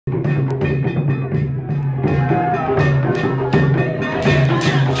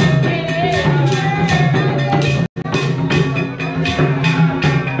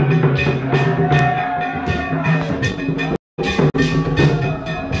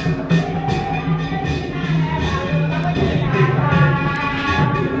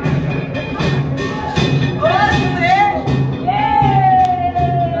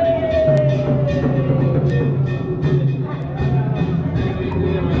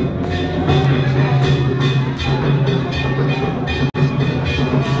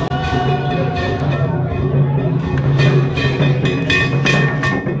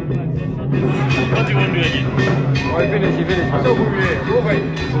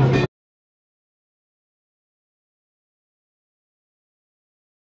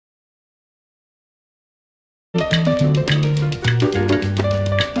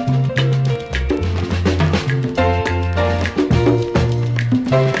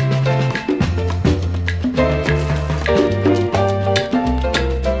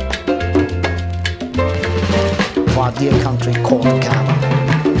Our dear country called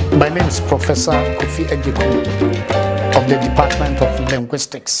Ghana. My name is Professor Kofi Agyekum of the Department of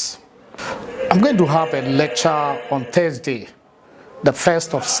Linguistics. I'm going to have a lecture on Thursday, the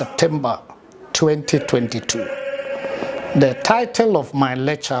 1st of September 2022. The title of my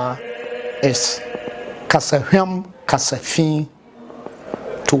lecture is Kasahuam-kasafi,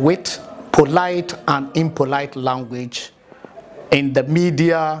 to wit, polite and impolite language in the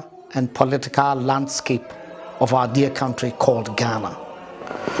media and political landscape of our dear country called Ghana.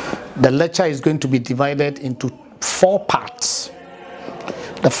 The lecture is going to be divided into 4 parts.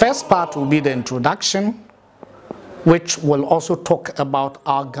 The first part will be the introduction, which will also talk about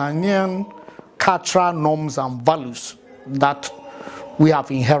our Ghanaian cultural norms and values that we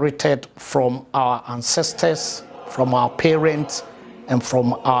have inherited from our ancestors, from our parents, and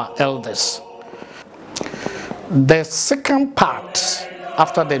from our elders. The second part,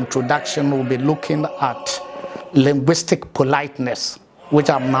 after the introduction, will be looking at linguistic politeness, which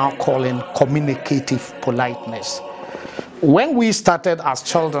I'm now calling communicative politeness. When we started as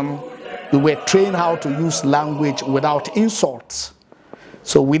children, we were trained how to use language without insults.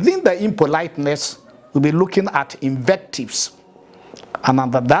 So within the impoliteness, we'll be looking at invectives. And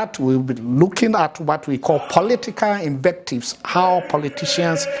under that, we'll be looking at what we call political invectives, how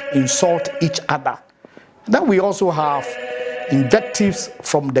politicians insult each other. Then we also have invectives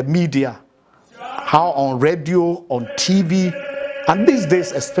from the media, how on radio, on TV, and these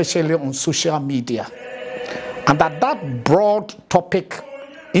days especially on social media. And at that broad topic,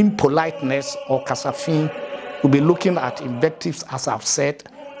 impoliteness or kasafi, we'll be looking at invectives, as I've said.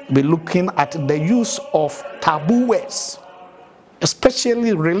 We'll be looking at the use of taboo words,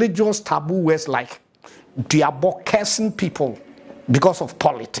 especially religious taboo words like diabo, cursing people because of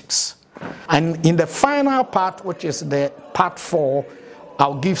politics. And in the final part, which is the part 4,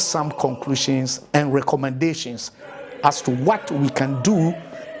 I'll give some conclusions and recommendations as to what we can do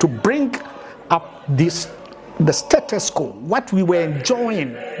to bring up the status quo, what we were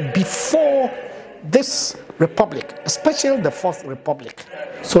enjoying before this republic, especially the 4th Republic.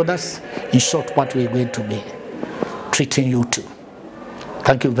 So that's in short what we're going to be treating you to.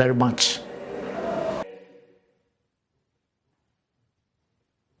 Thank you very much.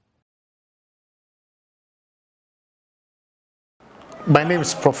 My name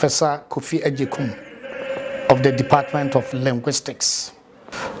is Professor Kofi Agyekum of the Department of Linguistics.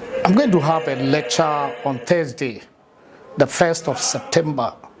 I'm going to have a lecture on Thursday, the 1st of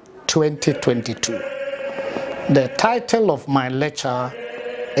September 2022. The title of my lecture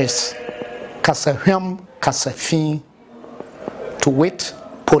is Kasahuam-kasafi, to wit,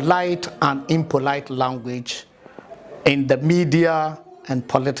 polite and impolite language in the media and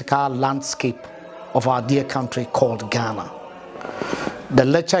political landscape of our dear country called Ghana. The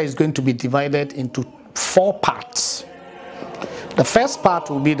lecture is going to be divided into 4 parts. The first part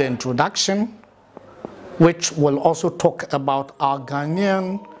will be the introduction, which will also talk about our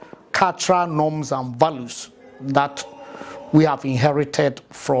Ghanaian cultural norms and values that we have inherited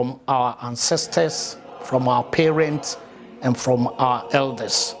from our ancestors, from our parents, and from our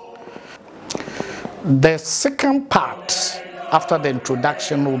elders. The second part, after the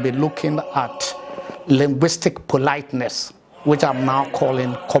introduction, will be looking at linguistic politeness, which I'm now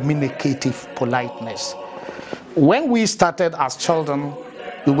calling communicative politeness. When we started as children,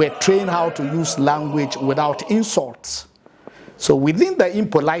 we were trained how to use language without insults. So within the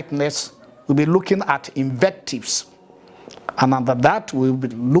impoliteness, we'll be looking at invectives. And under that, we'll be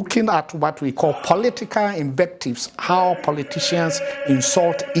looking at what we call political invectives, how politicians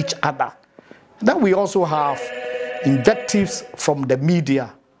insult each other. Then we also have invectives from the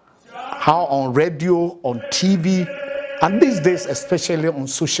media, how on radio, on TV, and these days especially on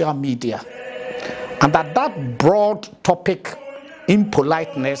social media. And at that broad topic,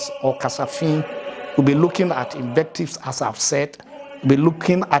 impoliteness or kasafi, we'll be looking at invectives, as I've said. We'll be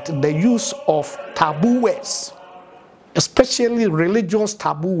looking at the use of taboo words, especially religious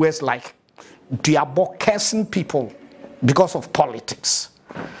taboo words like diabo, cursing people because of politics.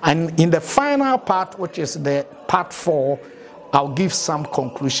 And in the final part, which is the part 4, I'll give some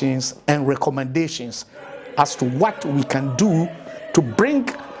conclusions and recommendations as to what we can do to bring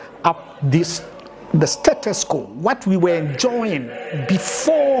up the status quo, what we were enjoying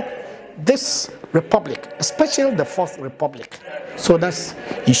before this republic, especially the Fourth Republic. So that's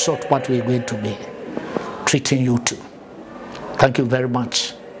in short what we're going to be treating you to. Thank you very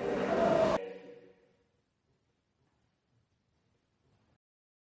much.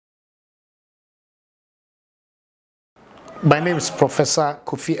 My name is Professor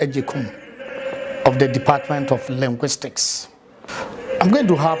Kofi Agyekum of the Department of Linguistics. I'm going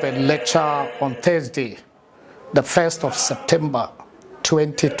to have a lecture on Thursday, the 1st of September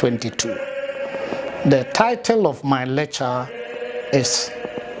 2022. The title of my lecture is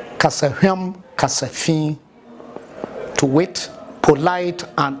Kasahuam-kasafi, to wit, polite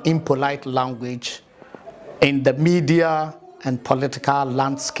and impolite language in the media and political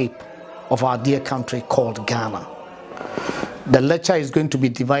landscape of our dear country called Ghana. The lecture is going to be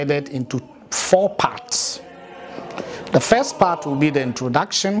divided into 4 parts. The first part will be the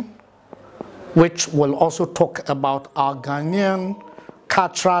introduction, which will also talk about our Ghanaian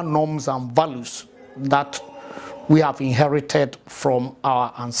cultural norms and values that we have inherited from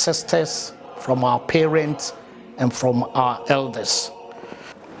our ancestors, from our parents, and from our elders.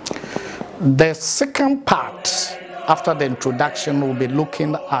 The second part, after the introduction, will be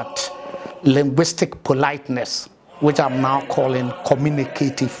looking at linguistic politeness, which I'm now calling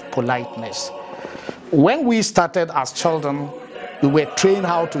communicative politeness. When we started as children, we were trained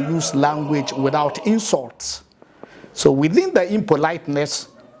how to use language without insults. So within the impoliteness,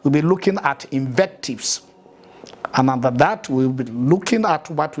 we'll be looking at invectives. And under that, we'll be looking at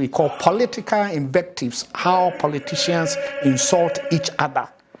what we call political invectives, how politicians insult each other.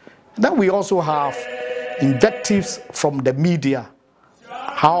 Then we also have invectives from the media,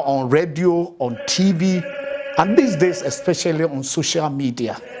 how on radio, on TV, and these days especially on social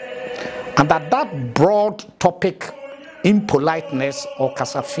media. And at that broad topic, impoliteness or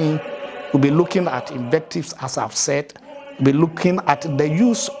kasafi, we'll be looking at invectives, as I've said. We'll be looking at the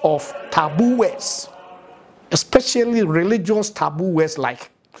use of taboo words, especially religious taboo words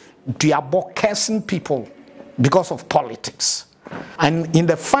like diabo, cursing people because of politics. And in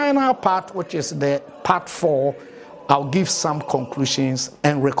the final part, which is the part 4, I'll give some conclusions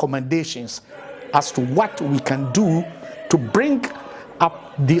and recommendations as to what we can do to bring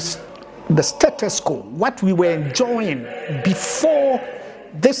up the status quo, what we were enjoying before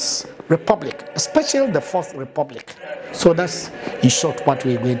this republic, especially the Fourth Republic. So that's in short what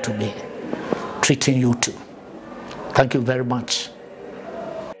we're going to be treating you to. Thank you very much.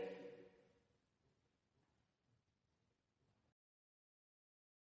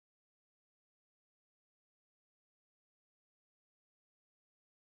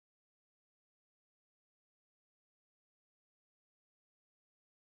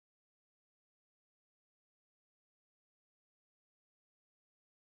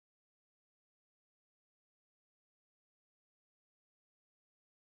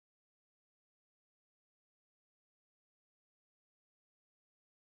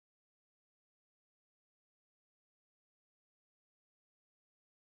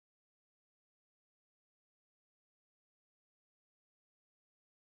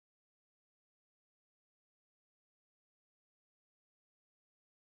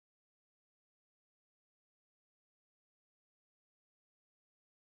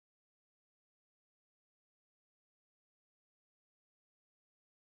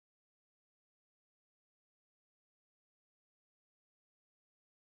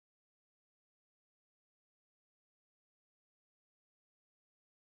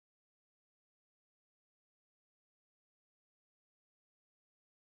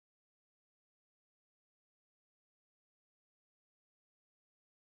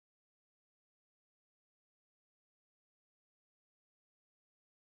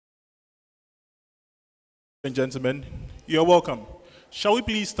 And gentlemen, you're welcome. Shall we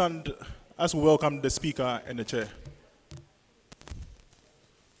please stand as we welcome the speaker and the chair?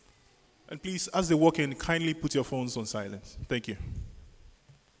 And please, as they walk in, kindly put your phones on silent. Thank you.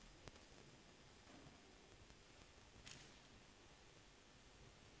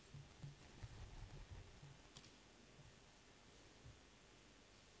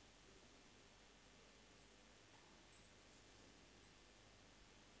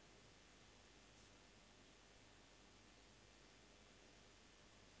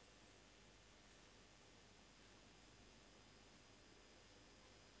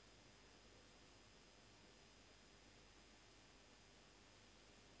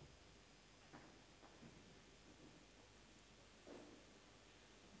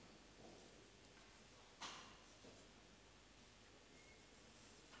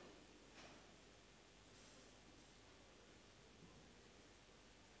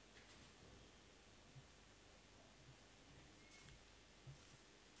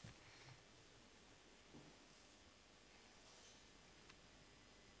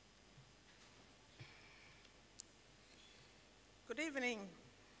 evening.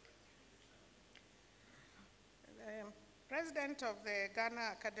 The President of the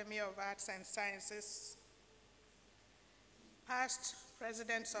Ghana Academy of Arts and Sciences, past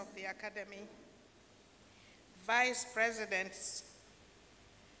presidents of the Academy, vice presidents,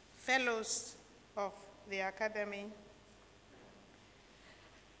 fellows of the Academy,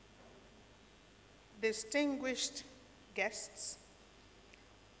 distinguished guests,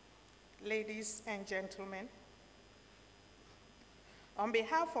 ladies and gentlemen, on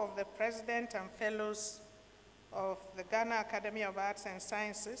behalf of the President and Fellows of the Ghana Academy of Arts and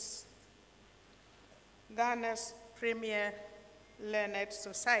Sciences, Ghana's premier learned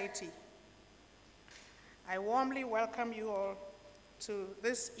society, I warmly welcome you all to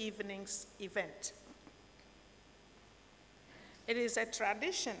this evening's event. It is a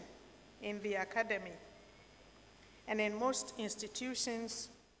tradition in the Academy and in most institutions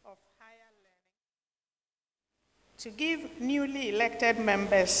of higher learning to give newly elected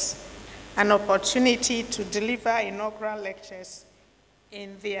members an opportunity to deliver inaugural lectures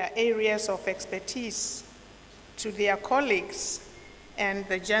in their areas of expertise to their colleagues and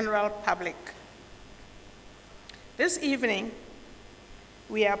the general public. This evening,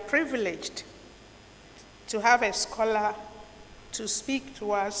 we are privileged to have a scholar to speak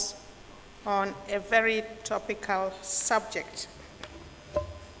to us on a very topical subject.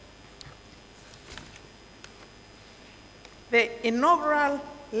 The inaugural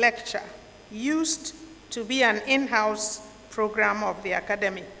lecture used to be an in-house program of the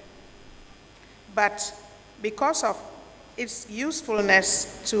Academy, but because of its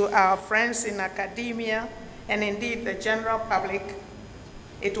usefulness to our friends in academia and indeed the general public,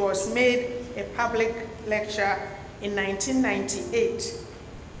 it was made a public lecture in 1998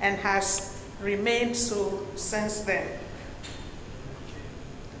 and has remained so since then.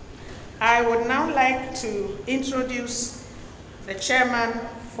 I would now like to introduce the chairman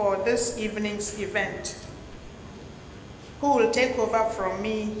for this evening's event, who will take over from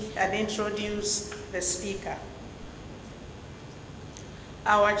me and introduce the speaker.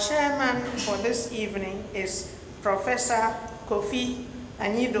 Our chairman for this evening is Professor Kofi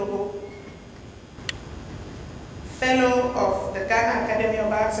Anyidoho, Fellow of the Ghana Academy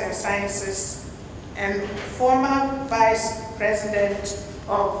of Arts and Sciences and former Vice President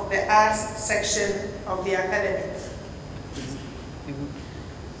of the Arts Section of the Academy.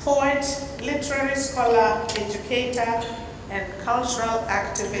 Poet, literary scholar, educator, and cultural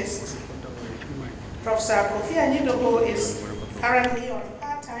activist. Professor Kofi Anyidoho is currently on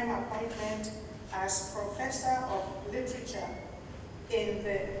part-time appointment as Professor of Literature in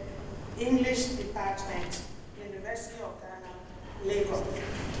the English Department, University of Ghana, Lagos.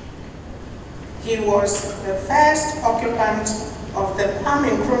 He was the first occupant of the Pam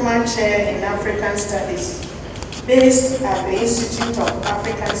Nkrumah Chair in African Studies, based at the Institute of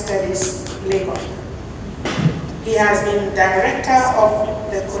African Studies, Lagos. He has been director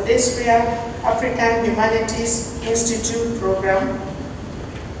of the Codespria African Humanities Institute program,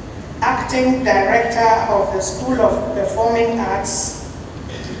 acting director of the School of Performing Arts,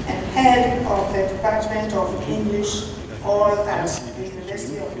 and head of the Department of English, all at the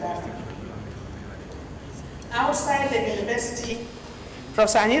University of Ghana. Outside the university,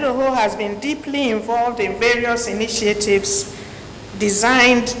 Professor Anyidoho has been deeply involved in various initiatives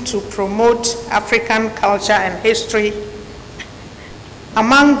designed to promote African culture and history.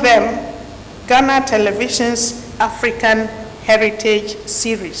 Among them, Ghana Television's African Heritage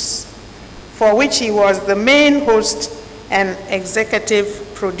Series, for which he was the main host and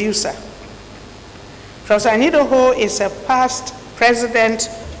executive producer. Professor Anyidoho is a past president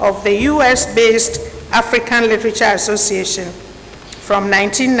of the US-based African Literature Association from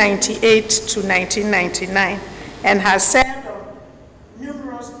 1998 to 1999 and has served on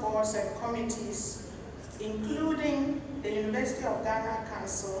numerous boards and committees, including the University of Ghana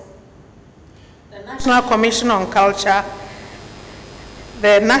Council, the National Commission on Culture,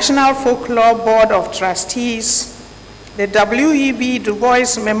 the National Folklore Board of Trustees, the W.E.B. Du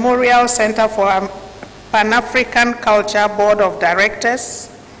Bois Memorial Center for Pan-African Culture Board of Directors,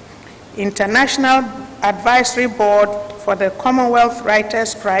 International Advisory Board for the Commonwealth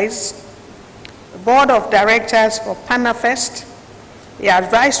Writers' Prize, the Board of Directors for PANAFEST, the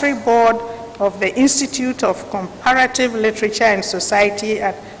Advisory Board of the Institute of Comparative Literature and Society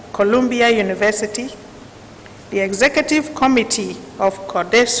at Columbia University, the Executive Committee of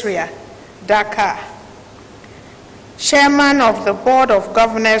Codespria, Dakar, Chairman of the Board of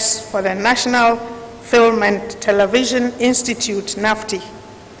Governors for the National Film and Television Institute, NAFTI,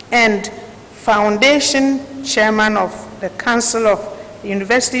 and Foundation Chairman of the Council of the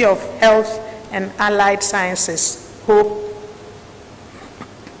University of Health and Allied Sciences, HOPE,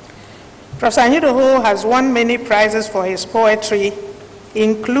 Professor Anyidoho has won many prizes for his poetry,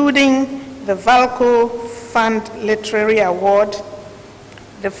 including the Valco Fund Literary Award,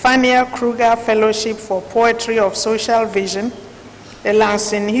 the Fannia Kruger Fellowship for Poetry of Social Vision, the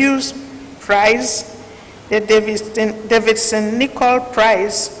Lansing Hughes Prize, the Davidson Nicol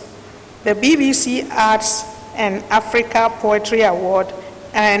Prize, the BBC Arts and Africa Poetry Award,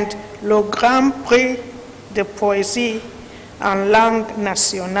 and le Grand Prix de Poésie en Langue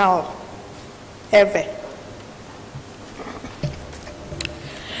Nationale, EVE.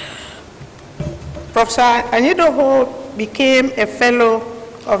 Professor Anyidoho became a fellow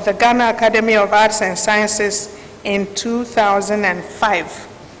of the Ghana Academy of Arts and Sciences in 2005.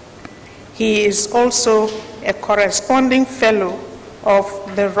 He is also a corresponding fellow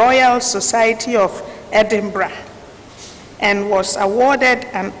of the Royal Society of Edinburgh and was awarded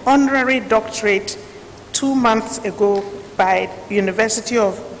an honorary doctorate 2 months ago by the University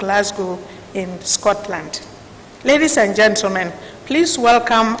of Glasgow in Scotland. Ladies and gentlemen, please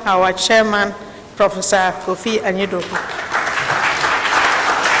welcome our chairman, Professor Kofi Anyidoho.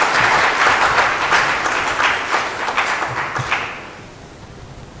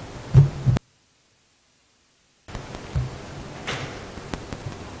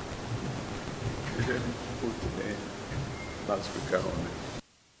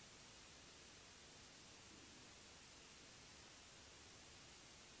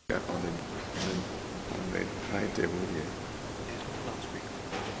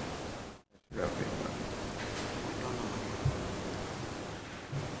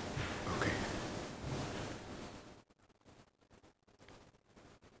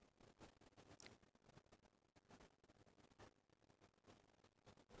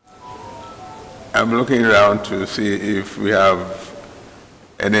 I'm looking around to see if we have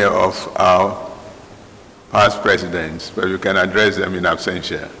any of our past presidents, but you can address them in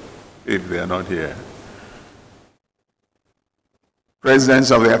absentia if they are not here.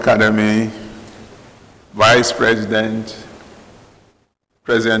 Presidents of the Academy, Vice President,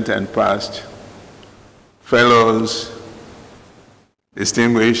 President and past, fellows,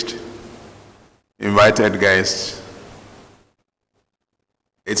 distinguished, invited guests.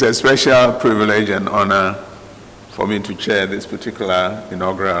 It's a special privilege and honor for me to chair this particular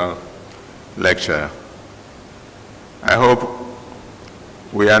inaugural lecture. I hope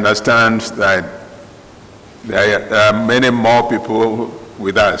we understand that there are many more people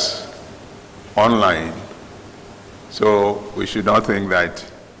with us online, so we should not think that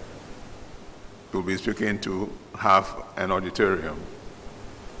we'll be speaking to half an auditorium.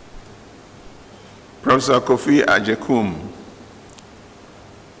 Professor Kofi Agyekum,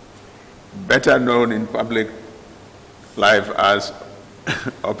 better known in public life as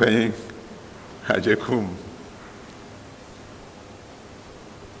Opening Agyekum,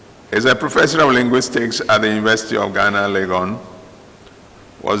 is a professor of linguistics at the University of Ghana, Legon,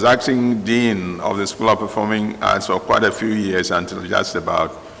 was acting dean of the School of Performing Arts for quite a few years until just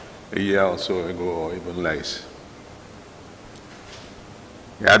about a year or so ago, or even less.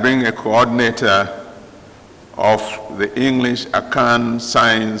 He had been a coordinator of the English Akan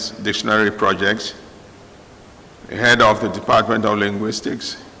Science Dictionary Project, the head of the Department of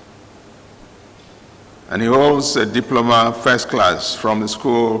Linguistics, and he holds a diploma first class from the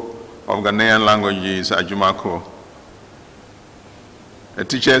School of Ghanaian Languages at Jumako, a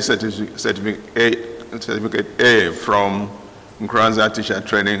teacher's certificate A from Nkranza Teacher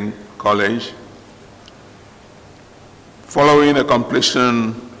Training College. Following the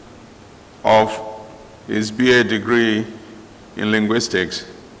completion of his BA degree in linguistics,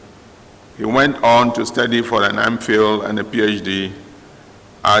 he went on to study for an MPhil and a PhD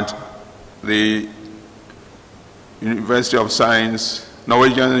at the University of Science,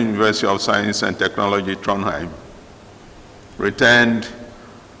 Norwegian University of Science and Technology, Trondheim. Returned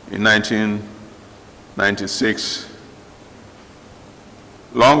in 1996.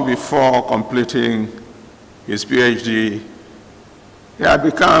 Long before completing his PhD, he had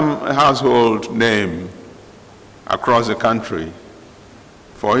become a household name across the country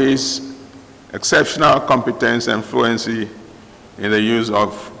for his exceptional competence and fluency in the use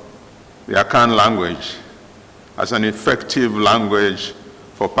of the Akan language as an effective language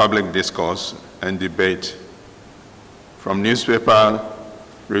for public discourse and debate, from newspaper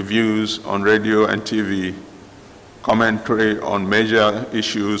reviews on radio and TV, commentary on major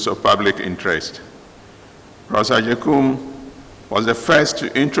issues of public interest. Professor Agyekum was the first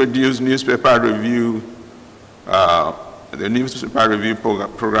to introduce newspaper review, the newspaper review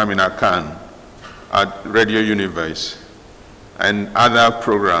program in Akan at Radio Universe, and other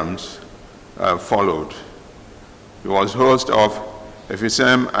programs followed. He was host of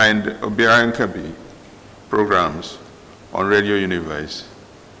Efisem and Obiara Nkabi programs on Radio Universe.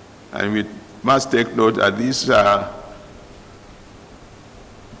 And we must take note that these are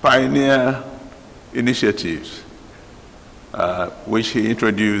pioneer initiatives which he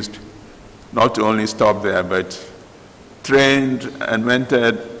introduced, not only stopped there, but trained and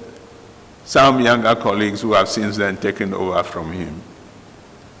mentored some younger colleagues who have since then taken over from him.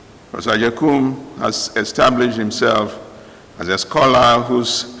 Professor Agyekum has established himself as a scholar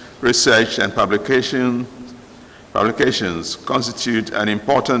whose research and publications constitute an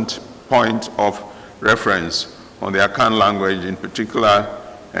important point of reference on the Akan language in particular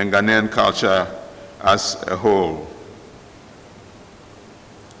and Ghanaian culture as a whole.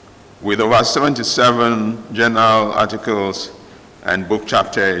 With over 77 journal articles and book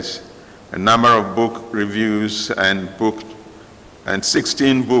chapters, a number of book reviews and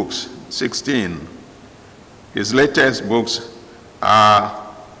 16 books. His latest books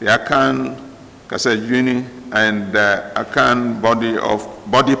are the Akan-kasafi and the Akan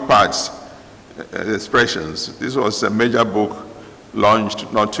body parts expressions. This was a major book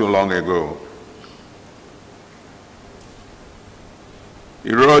launched not too long ago.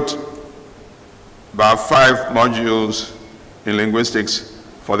 He wrote about 5 modules in linguistics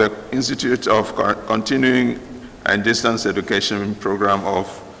for the Institute of Continuing and Distance Education program of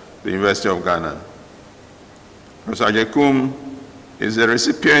the University of Ghana. Professor Agyekum is the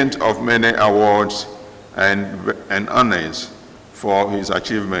recipient of many awards and honors for his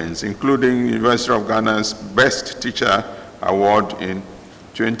achievements, including University of Ghana's Best Teacher Award in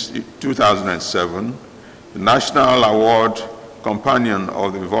 2007, the National Award Companion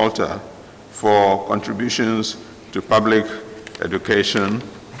of the Volta for contributions to public education,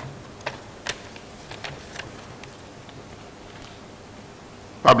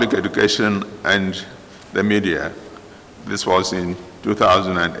 and the media. This was in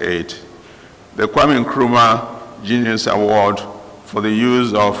 2008. The Kwame Nkrumah Genius Award for the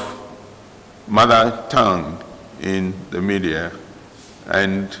use of mother tongue in the media,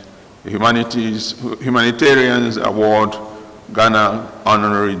 and the Humanitarians Award Ghana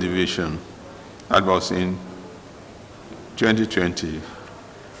Honorary Division. That was in 2020.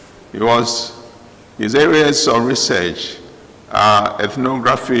 His areas of research are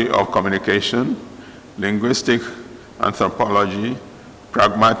ethnography of communication, linguistic anthropology,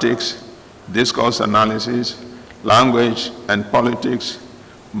 pragmatics, discourse analysis, language and politics,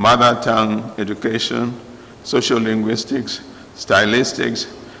 mother tongue education, social linguistics, stylistics,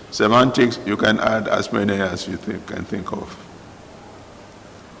 semantics. You can add as many as you can think of.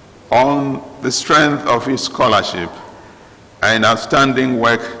 On the strength of his scholarship and outstanding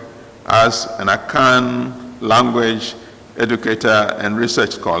work as an Akan language educator and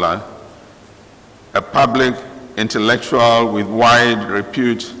research scholar, a public intellectual with wide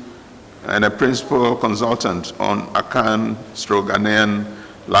repute, and a principal consultant on Akan/Ghanaian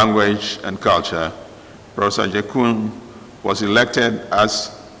language and culture, Professor Agyekum was elected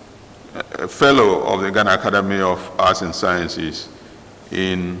as a fellow of the Ghana Academy of Arts and Sciences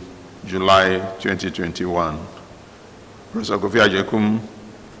in July 2021. Professor Kofi Agyekum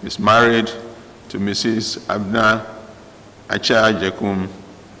is married to Mrs. Abna Acha Agyekum,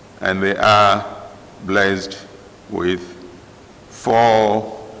 and they are blessed with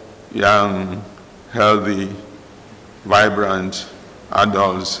 4 young, healthy, vibrant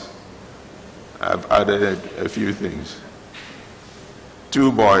adults. I've added a few things.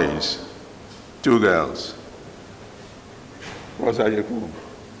 2 boys, 2 girls. Professor Agyekum,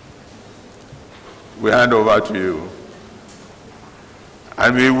 we hand over to you.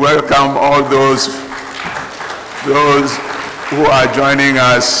 And we welcome all those who are joining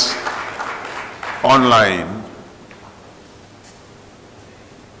us online.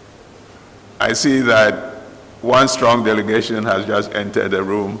 I see that one strong delegation has just entered the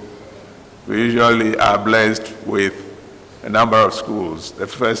room. We usually are blessed with a number of schools. The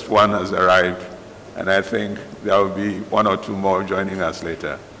first one has arrived, and I think there will be 1 or 2 more joining us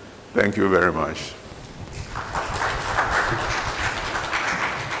later. Thank you very much.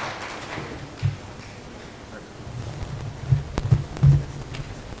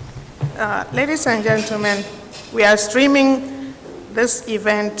 Ladies and gentlemen, we are streaming this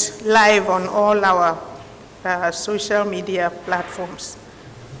event live on all our social media platforms.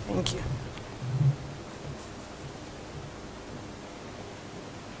 Thank you.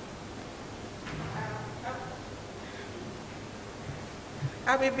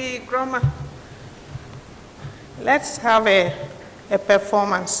 Abibi Groma, let's have a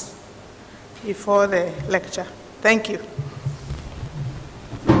performance before the lecture. Thank you.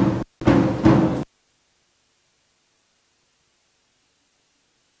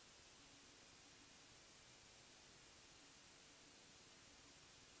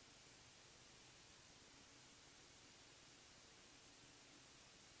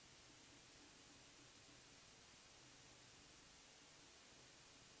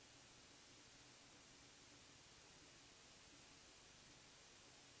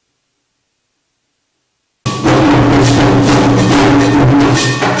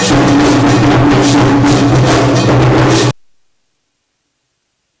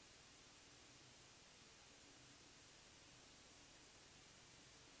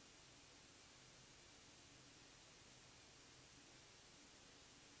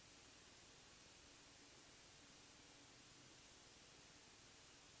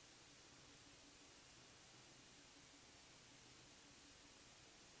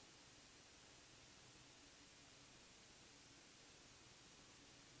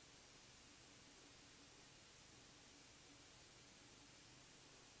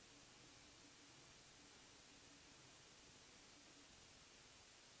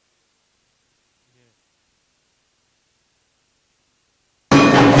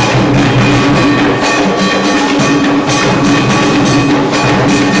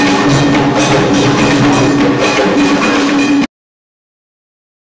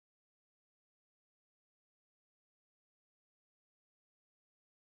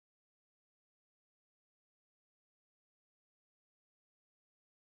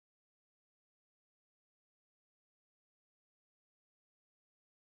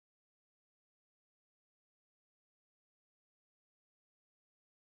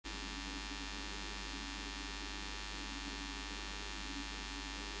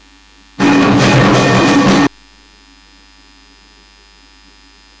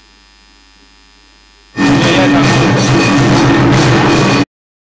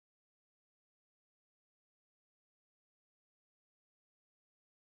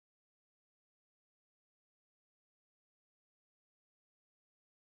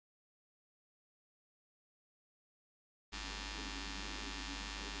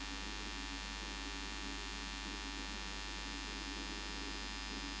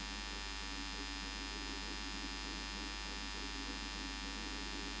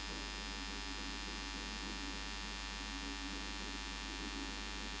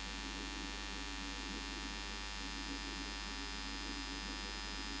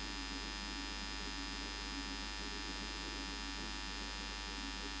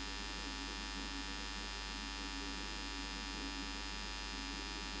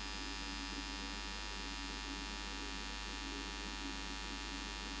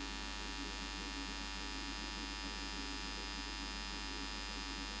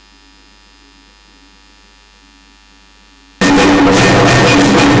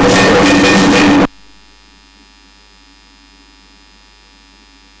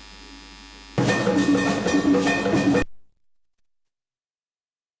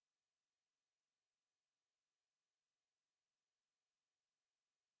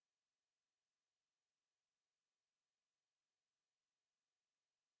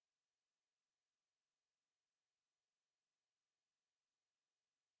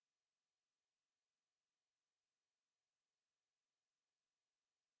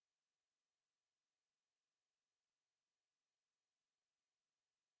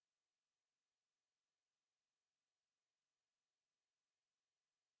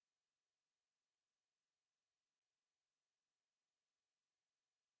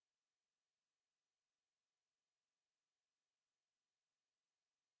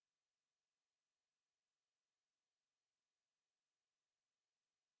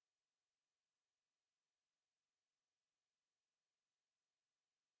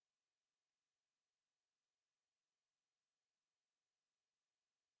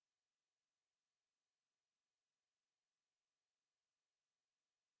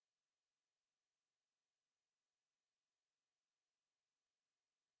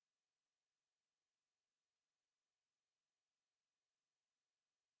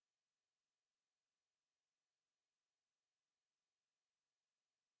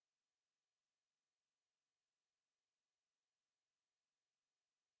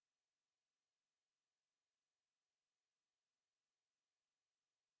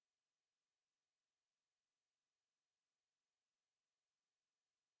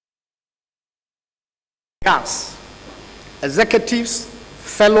 GAS, executives,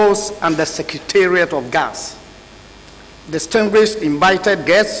 fellows, and the Secretariat of GAS, distinguished invited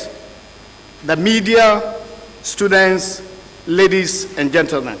guests, the media, students, ladies and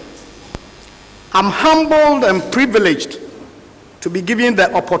gentlemen. I'm humbled and privileged to be given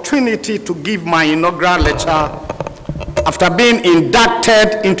the opportunity to give my inaugural lecture after being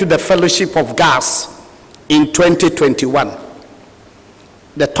inducted into the Fellowship of GAS in 2021.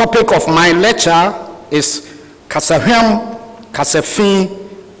 The topic of my lecture is Kasahuam-kasafi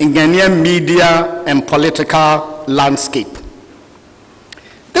in Ghanaian media and political landscape.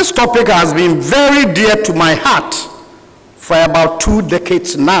 This topic has been very dear to my heart for about 2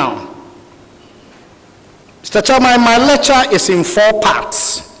 decades now. Mr. Chairman, my lecture is in 4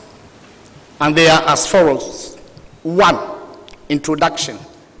 parts, and they are as follows. 1, introduction.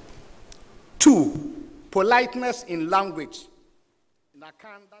 2, politeness in language.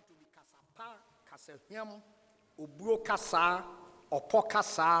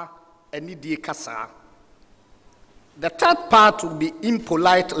 The third part will be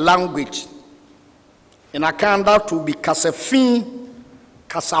impolite language. In Akanda to be kasafi,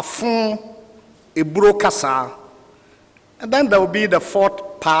 kasafun, eburo kasa. And then there will be the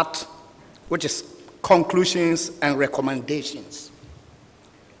 4th part, which is conclusions and recommendations.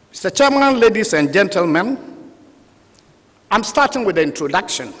 Mr. Chairman, ladies and gentlemen, I'm starting with the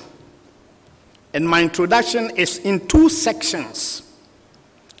introduction. And my introduction is in 2 sections.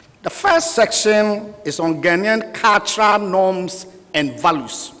 The first section is on Ghanaian cultural norms and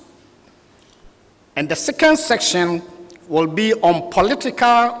values. And the second section will be on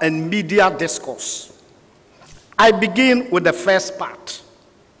political and media discourse. I begin with the first part,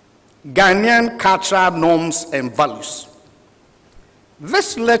 Ghanaian cultural norms and values.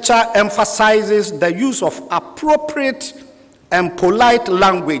 This lecture emphasizes the use of appropriate and polite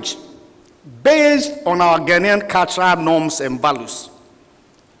language based on our Ghanaian cultural norms and values.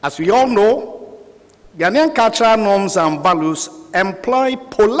 As we all know, Ghanaian cultural norms and values employ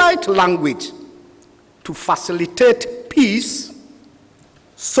polite language to facilitate peace,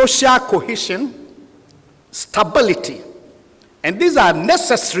 social cohesion, stability, and these are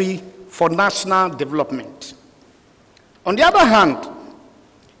necessary for national development. On the other hand,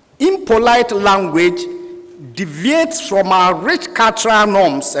 impolite language deviates from our rich cultural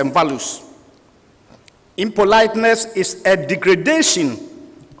norms and values. Impoliteness is a degradation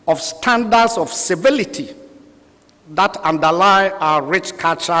of standards of civility that underlie our rich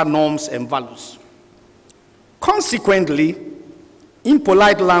cultural norms and values. Consequently,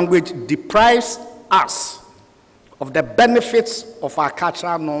 impolite language deprives us of the benefits of our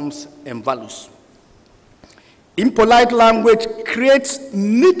cultural norms and values. Impolite language creates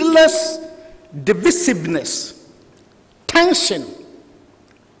needless divisiveness, tension,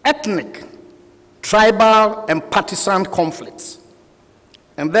 ethnic, tribal, and partisan conflicts,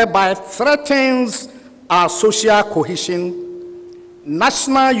 and thereby threatens our social cohesion,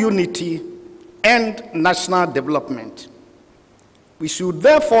 national unity, and national development. We should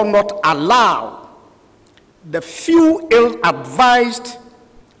therefore not allow the few ill-advised,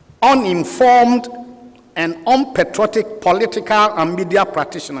 uninformed, and unpatriotic political and media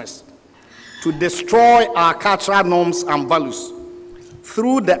practitioners to destroy our cultural norms and values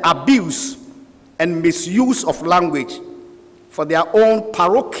through the abuse and misuse of language for their own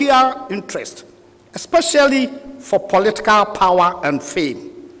parochial interest, especially for political power and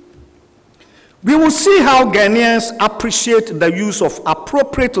fame. We will see how Ghanaians appreciate the use of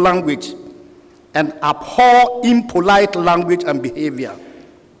appropriate language and abhor impolite language and behavior.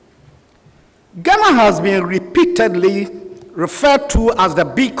 Ghana has been repeatedly referred to as the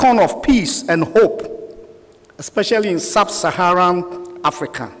beacon of peace and hope, especially in sub-Saharan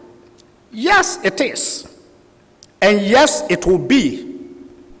Africa. Yes, it is. And yes, it will be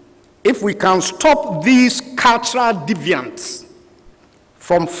if we can stop these cultural deviants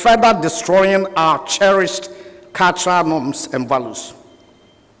from further destroying our cherished cultural norms and values.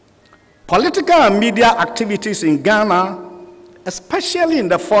 Political and media activities in Ghana, especially in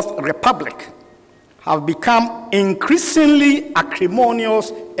the Fourth Republic, have become increasingly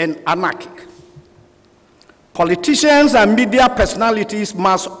acrimonious and anarchic. Politicians and media personalities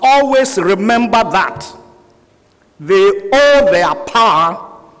must always remember that they owe their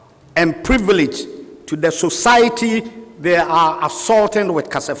power and privilege to the society they are assaulting with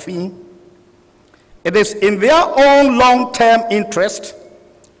Kasafi. It is in their own long-term interest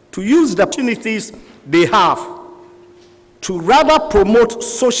to use the opportunities they have to rather promote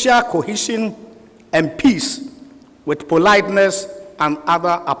social cohesion and peace with politeness and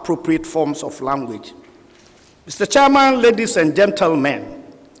other appropriate forms of language. Mr. Chairman, ladies and gentlemen,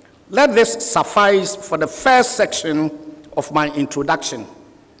 Let this suffice for the first section of my introduction.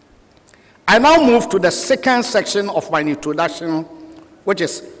 I now move to the second section of my introduction, which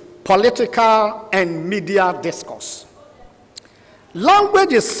is political and media discourse.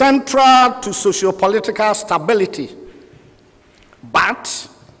 Language is central to socio-political stability, but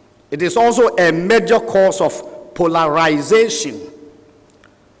it is also a major cause of polarization.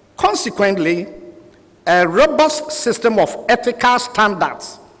 Consequently, a robust system of ethical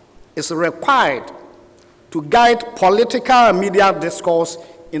standards is required to guide political and media discourse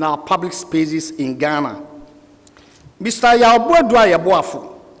in our public spaces in Ghana. Mr.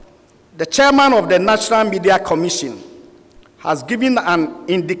 Yabuadu, the chairman of the National Media Commission, has given an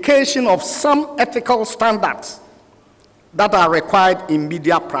indication of some ethical standards that are required in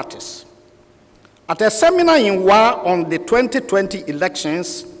media practice. At a seminar in Wa on the 2020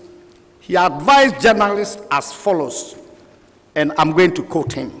 elections, he advised journalists as follows, and I'm going to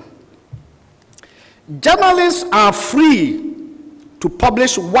quote him. Journalists are free to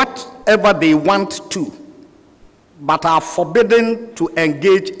publish whatever they want to, but are forbidden to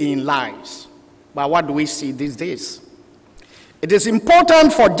engage in lies. But what do we see these days? It is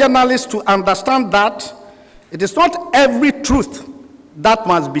important for journalists to understand that it is not every truth that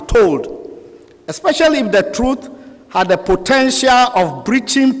must be told, especially if the truth had the potential of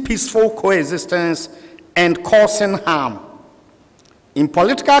breaching peaceful coexistence and causing harm. In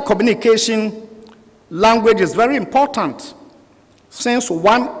political communication, language is very important, since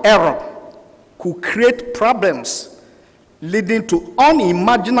one error could create problems leading to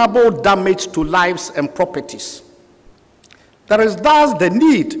unimaginable damage to lives and properties. There is thus the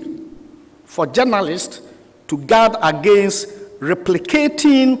need for journalists to guard against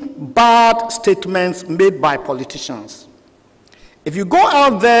replicating bad statements made by politicians. If you go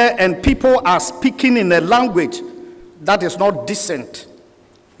out there and people are speaking in a language that is not decent,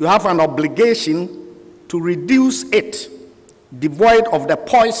 you have an obligation to reduce it, devoid of the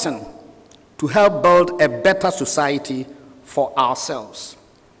poison, to help build a better society for ourselves.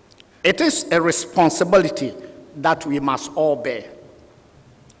 It is a responsibility that we must all bear.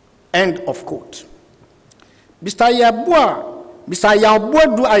 End of quote. Mr. Yabuadu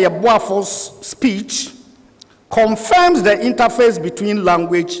Ayabuafo's speech confirms the interface between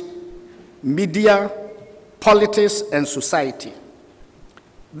language, media, politics, and society.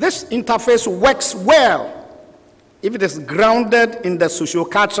 This interface works well if it is grounded in the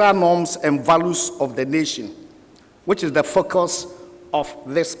socio-cultural norms and values of the nation, which is the focus of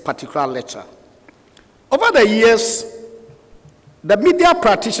this particular lecture. Over the years, the media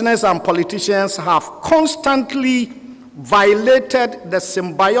practitioners and politicians have constantly violated the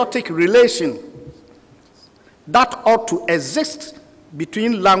symbiotic relation that ought to exist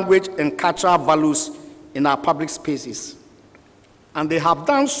between language and cultural values in our public spaces. And they have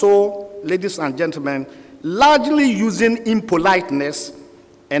done so, ladies and gentlemen, largely using impoliteness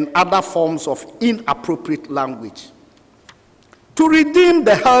and other forms of inappropriate language. To redeem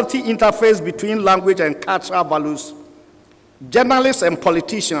the healthy interface between language and cultural values, journalists and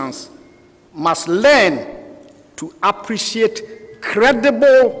politicians must learn to appreciate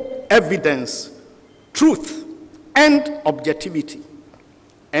credible evidence, truth, and objectivity.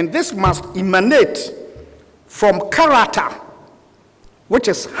 And this must emanate from character, which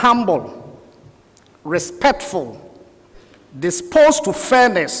is humble, respectful, disposed to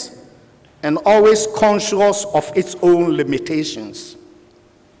fairness, and always conscious of its own limitations.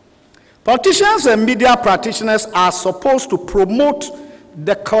 Politicians and media practitioners are supposed to promote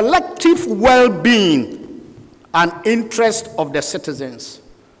the collective well-being and interest of the citizens.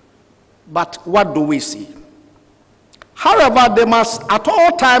 But what do we see? However, they must at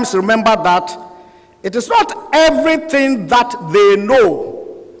all times remember that it is not everything that they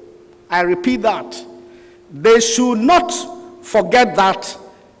know. I repeat that. They should not forget that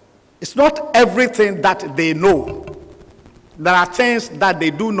it's not everything that they know. There are things that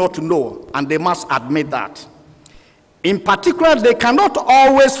they do not know, and they must admit that. In particular, they cannot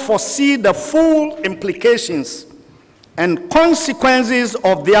always foresee the full implications and consequences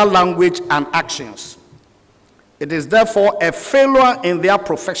of their language and actions. It is therefore a failure in their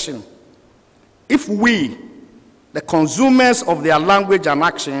profession if we, the consumers of their language and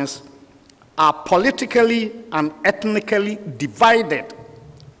actions, are politically and ethnically divided,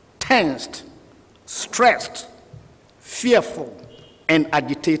 tensed, stressed, fearful, and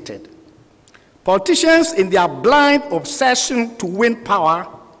agitated. Politicians, in their blind obsession to win power,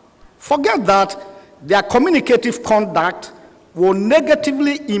 forget that their communicative conduct will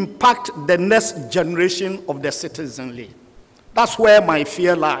negatively impact the next generation of the citizenry. That's where my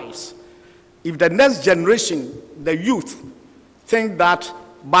fear lies. If the next generation, the youth, think that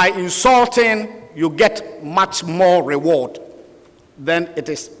by insulting you get much more reward, then it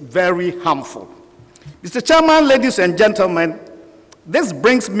is very harmful. Mr. Chairman, ladies and gentlemen, this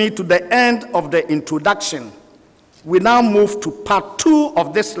brings me to the end of the introduction. We now move to part 2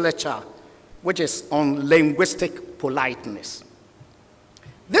 of this lecture, which is on linguistic politeness.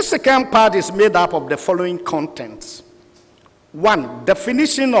 This second part is made up of the following contents. 1,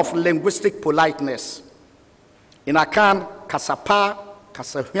 definition of linguistic politeness. In Akan, kasapa,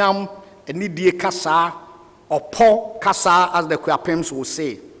 kasahuam, enidie kasa, or po kasa, as the Kwapems will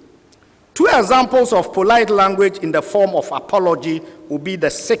say. 2 examples of polite language in the form of apology will be the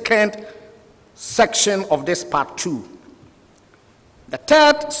second section of this part 2. The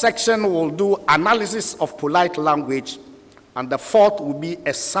third section will do analysis of polite language, and the fourth will be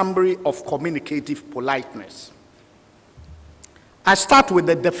a summary of communicative politeness. I start with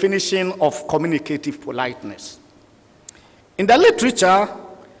the definition of communicative politeness. In the literature,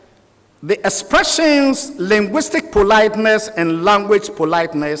 the expressions linguistic politeness and language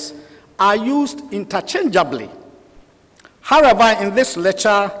politeness are used interchangeably. However, in this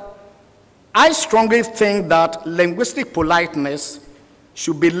lecture, I strongly think that linguistic politeness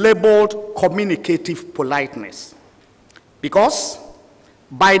should be labeled communicative politeness, because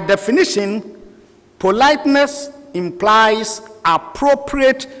by definition, politeness implies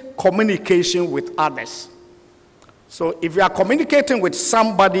appropriate communication with others. So if you are communicating with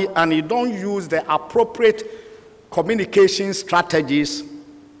somebody and you don't use the appropriate communication strategies,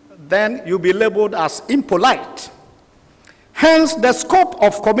 then you'll be labeled as impolite. Hence, the scope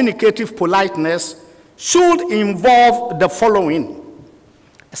of communicative politeness should involve the following,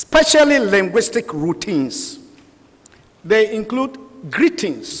 especially linguistic routines. They include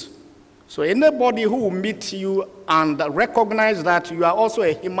greetings. So anybody who will meet you and recognize that you are also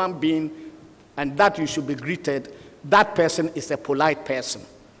a human being and that you should be greeted, that person is a polite person.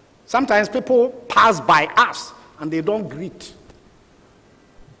 Sometimes people pass by us and they don't greet.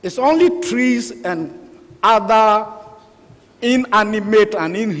 It's only trees and other inanimate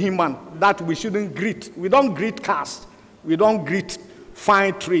and inhuman that we shouldn't greet. We don't greet cars. We don't greet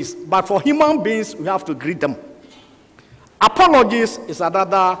fine trees. But for human beings, we have to greet them. Apologies is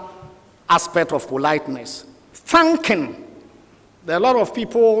another aspect of politeness. Thanking. There are a lot of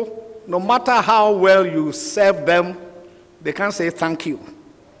people, no matter how well you serve them, they can't say thank you.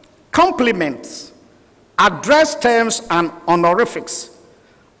 Compliments, address terms and honorifics,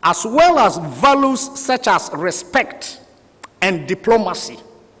 as well as values such as respect and diplomacy,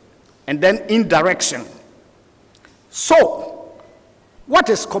 and then indirection. So, what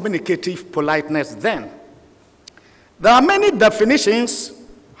is communicative politeness then? There are many definitions.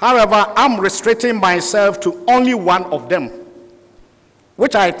 However, I'm restricting myself to only one of them,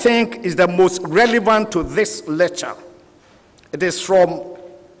 which I think is the most relevant to this lecture. It is from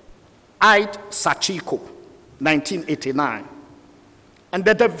Ide Sachiko, 1989. And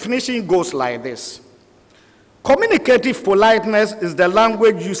the definition goes like this. Communicative politeness is the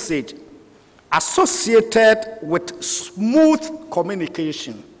language usage associated with smooth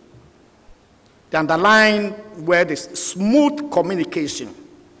communication. The underlying word is smooth communication,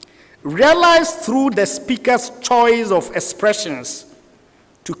 realized through the speaker's choice of expressions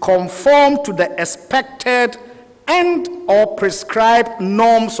to conform to the expected and or prescribed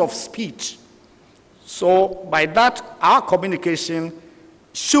norms of speech. So by that, our communication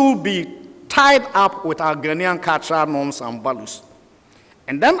should be tied up with our Ghanaian cultural norms and values,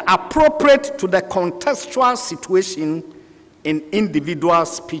 and then appropriate to the contextual situation in individual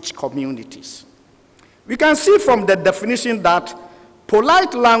speech communities. We can see from the definition that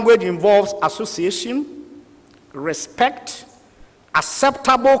polite language involves association, respect,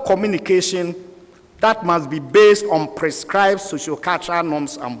 acceptable communication that must be based on prescribed socio-cultural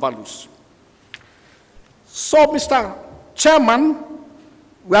norms and values. So, Mr. Chairman,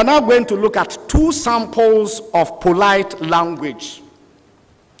 we are now going to look at 2 samples of polite language.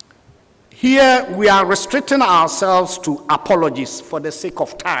 Here, we are restricting ourselves to apologies for the sake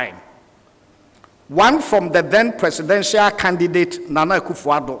of time. One from the then presidential candidate Nana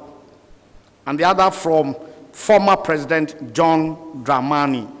Akufo-Addo, and the other from former President John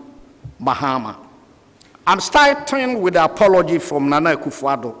Dramani Mahama. I'm starting with the apology from Nana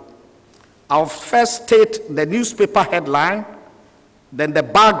Akufo-Addo. I'll first state the newspaper headline, then the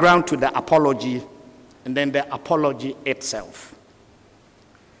background to the apology, and then the apology itself.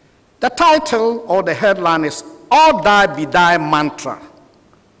 The title or the headline is All Die Be Die Mantra.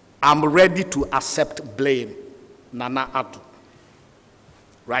 I'm ready to accept blame, Nana Addo.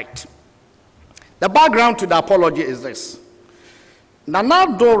 Right. The background to the apology is this. Nana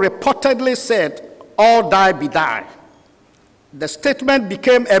Addo reportedly said, all die be die, The statement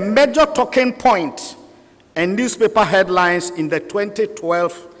became a major talking point and newspaper headlines in the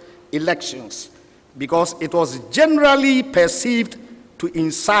 2012 elections because it was generally perceived to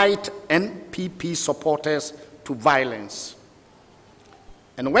incite NPP supporters to violence.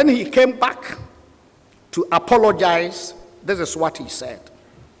 And when he came back to apologize, this is what he said.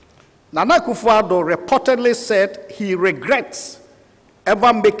 Nana Akufo-Addo reportedly said he regrets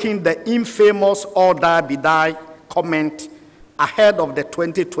ever making the infamous "All die be die" comment ahead of the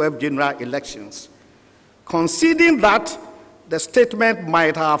 2012 general elections, conceding that the statement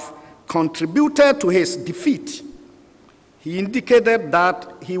might have contributed to his defeat. He indicated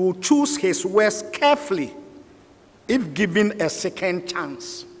that he would choose his words carefully if given a second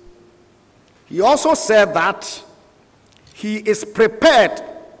chance. He also said that he is prepared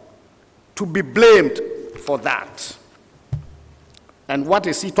to be blamed for that. And what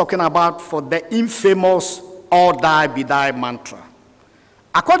is he talking about? For the infamous "All die be die" mantra.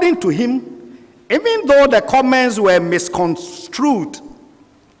 According to him, even though the comments were misconstrued,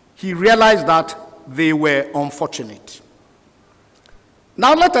 he realized that they were unfortunate.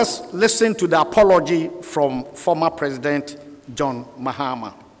 Now let us listen to the apology from former President John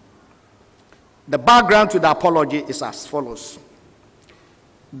Mahama. The background to the apology is as follows.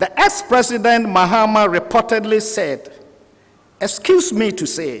 The ex-president Mahama reportedly said, "Excuse me to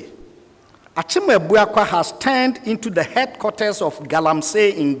say, Achime Buakwa has turned into the headquarters of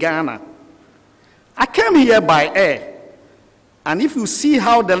Galamsey in Ghana. I came here by air, and if you see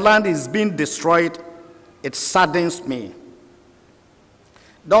how the land is being destroyed, it saddens me."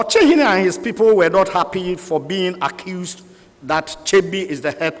 The Ochehine and his people were not happy for being accused that Chebi is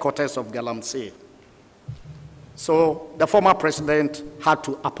the headquarters of Galamsey. So the former president had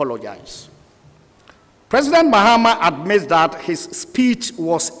to apologize. President Mahama admits that his speech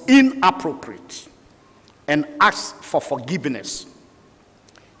was inappropriate and asks for forgiveness.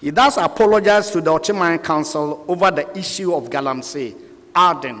 He thus apologized to the Ochimane Council over the issue of Galamsey,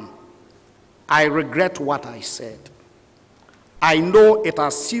 adding, "I regret what I said. I know it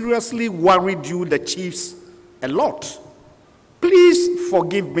has seriously worried you, the chiefs, a lot. Please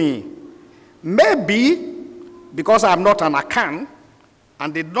forgive me. Maybe because I'm not an Akan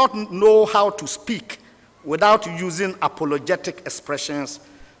and did not know how to speak without using apologetic expressions,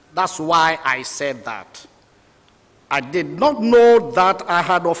 that's why I said that. I did not know that I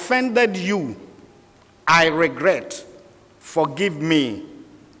had offended you. I regret. Forgive me.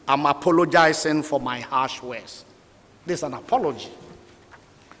 I'm apologizing for my harsh words." This is an apology.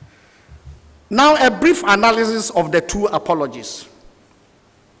 Now, a brief analysis of the two apologies.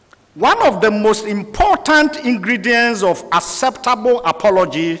 One of the most important ingredients of acceptable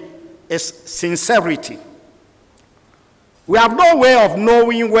apology is sincerity. We have no way of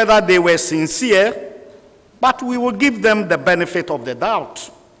knowing whether they were sincere, but we will give them the benefit of the doubt.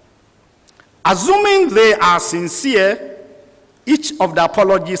 Assuming they are sincere, each of the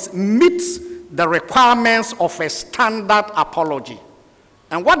apologies meets the requirements of a standard apology.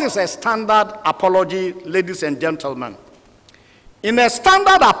 And what is a standard apology, ladies and gentlemen? In a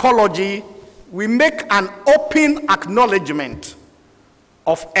standard apology, we make an open acknowledgement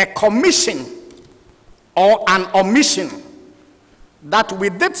of a commission or an omission that we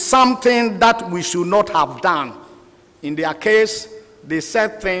did something that we should not have done. In their case, they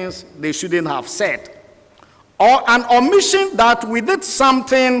said things they shouldn't have said. Or an omission that we did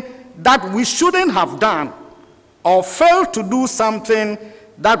something that we shouldn't have done, or failed to do something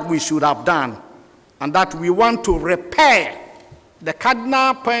that we should have done, and that we want to repair. The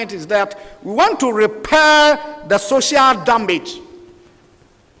cardinal point is that we want to repair the social damage.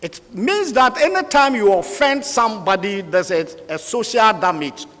 It means that anytime you offend somebody, there's a social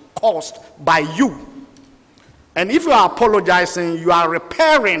damage caused by you. And if you are apologizing, you are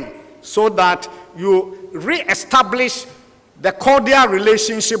repairing so that you re-establish the cordial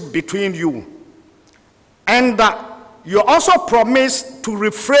relationship between you. And you also promise to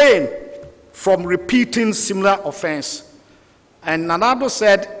refrain from repeating similar offense. And Nanado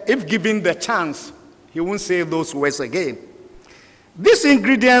said, if given the chance, he won't say those words again. These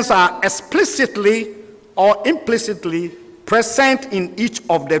ingredients are explicitly or implicitly present in each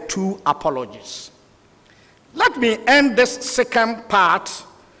of the two apologies. Let me end this second part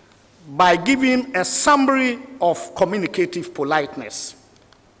by giving a summary of communicative politeness.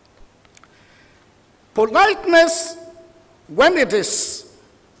 Politeness, when it is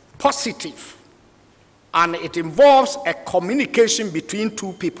positive and it involves a communication between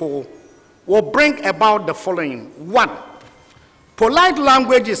two people, will bring about the following. One, polite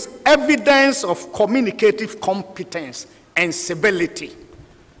language is evidence of communicative competence and civility.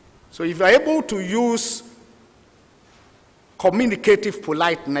 So if you're able to use communicative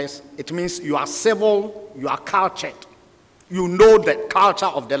politeness, it means you are civil, you are cultured. You know the culture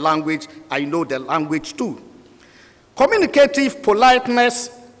of the language, I know the language too. Communicative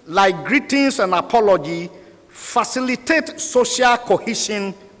politeness, like greetings and apology, facilitate social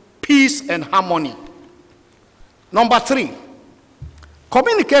cohesion, peace, and harmony. Number 3,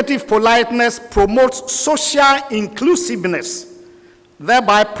 communicative politeness promotes social inclusiveness,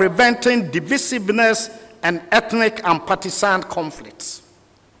 thereby preventing divisiveness and ethnic and partisan conflicts.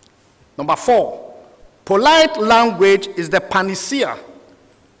 Number 4, polite language is the panacea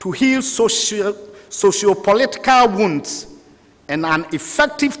to heal socio-political wounds and an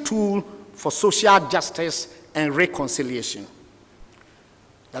effective tool for social justice and reconciliation.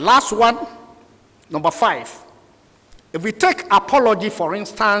 The last one, number 5, if we take apology, for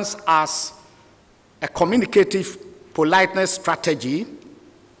instance, as a communicative politeness strategy,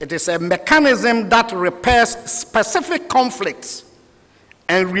 it is a mechanism that repairs specific conflicts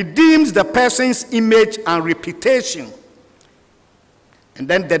and redeems the person's image and reputation, and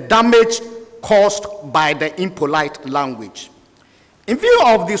then the damage caused by the impolite language. In view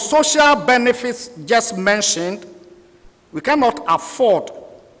of the social benefits just mentioned, we cannot afford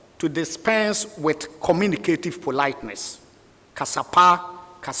to dispense with communicative politeness, kasapa,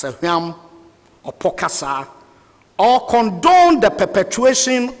 kasahuam, or pokasa, or condone the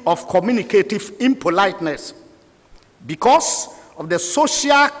perpetuation of communicative impoliteness because of the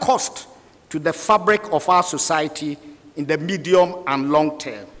social cost to the fabric of our society in the medium and long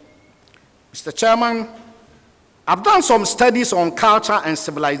term. Mr. Chairman, I've done some studies on culture and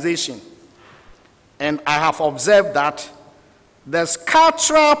civilization, and I have observed that there's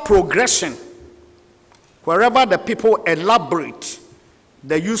cultural progression wherever the people elaborate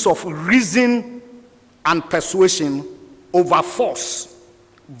the use of reason and persuasion over force,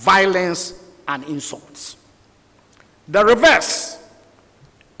 violence, and insults. The reverse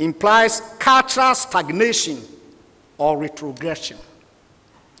implies cultural stagnation or retrogression.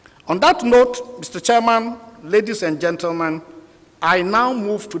 On that note, Mr. Chairman, ladies and gentlemen, I now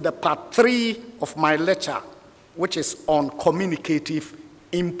move to the part 3 of my lecture, which is on communicative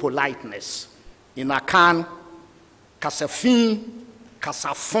impoliteness. In Akan, kasafi,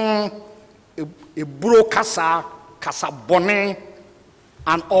 kasafon, eburo kasa, kasabone,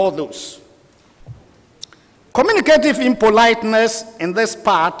 and all those. Communicative impoliteness, in this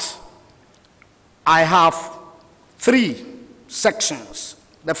part, I have 3 sections.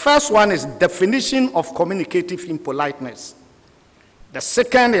 The first one is definition of communicative impoliteness. The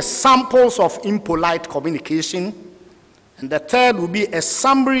second is samples of impolite communication. And the third will be a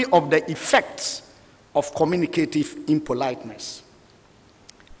summary of the effects of communicative impoliteness.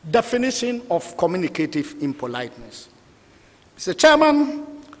 Definition of communicative impoliteness. Mr. Chairman,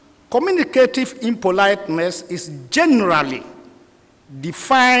 communicative impoliteness is generally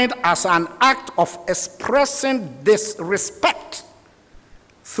defined as an act of expressing disrespect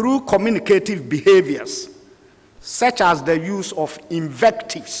through communicative behaviors, such as the use of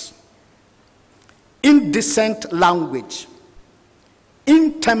invectives, indecent language,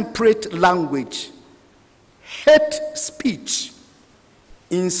 intemperate language, hate speech,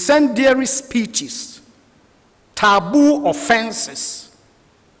 incendiary speeches, taboo offenses,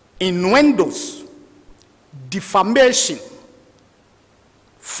 innuendos, defamation,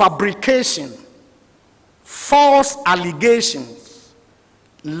 fabrication, false allegations,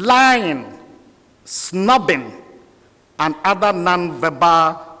 lying, snubbing, and other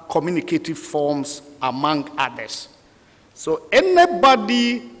non-verbal communicative forms, among others. So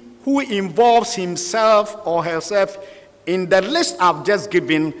anybody who involves himself or herself in the list I've just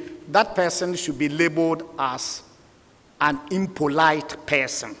given, that person should be labeled as an impolite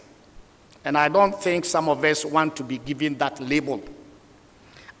person. And I don't think some of us want to be given that label.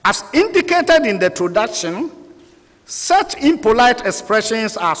 As indicated in the introduction, such impolite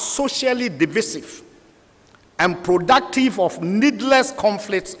expressions are socially divisive and productive of needless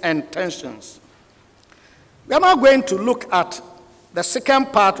conflicts and tensions. We are now going to look at the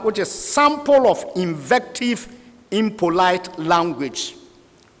second part, which is sample of invective impolite language,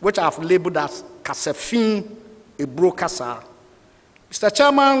 which I've labeled as kasafi, eburo kasa. Mr.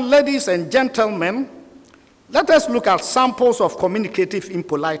 Chairman, ladies and gentlemen, let us look at samples of communicative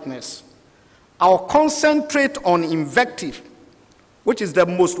impoliteness. I'll concentrate on invective, which is the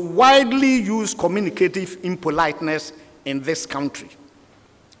most widely used communicative impoliteness in this country.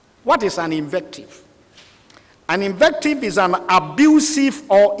 What is an invective? An invective is an abusive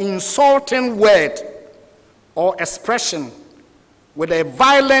or insulting word or expression with a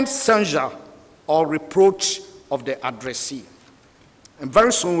violent censure or reproach of the addressee. And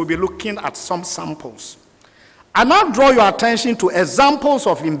very soon we'll be looking at some samples. I now draw your attention to examples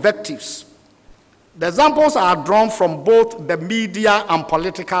of invectives. The examples are drawn from both the media and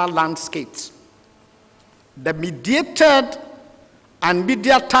political landscapes. The mediated and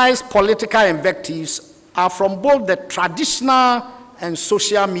mediatized political invectives are from both the traditional and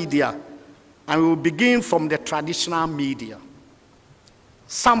social media, and we will begin from the traditional media.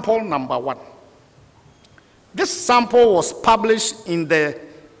 Sample number 1. This sample was published in the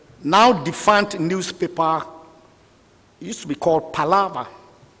now defunct newspaper, it used to be called Palava,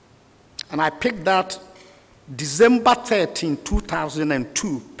 and I picked that December 13,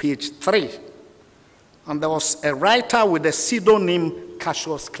 2002, page 3. And there was a writer with a pseudonym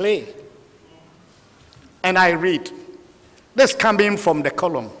Cassius Clay. And I read, this coming from the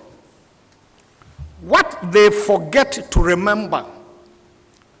column. What they forget to remember,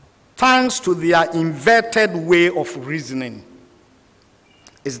 thanks to their inverted way of reasoning,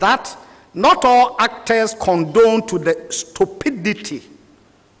 is that not all actors condone to the stupidity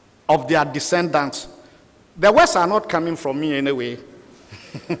of their descendants. The words are not coming from me anyway.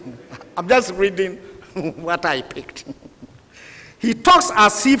 I'm just reading what I picked. He talks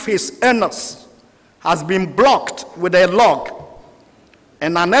as if his anus has been blocked with a log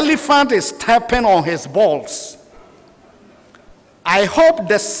and an elephant is stepping on his balls. I hope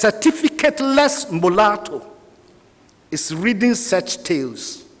the certificateless mulatto is reading such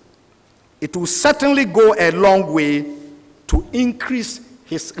tales. It will certainly go a long way to increase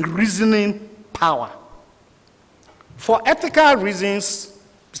his reasoning power. For ethical reasons,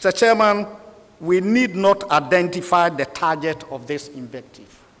 Mr. Chairman, we need not identify the target of this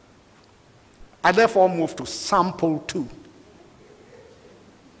invective. I therefore move to sample 2.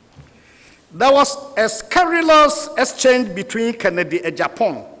 There was a scurrilous exchange between Kennedy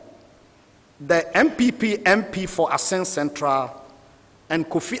Agyekum, the MPP MP for Assin Central, and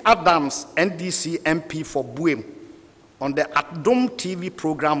Kofi Adams, NDC MP for Buem, on the Adom TV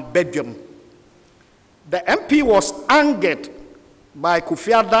program Bedouin. The MP was angered by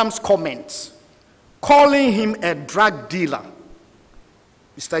Kofi Adams' comments, calling him a drug dealer.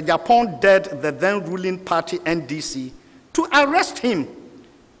 Mr. Agyekum dared the then ruling party NDC to arrest him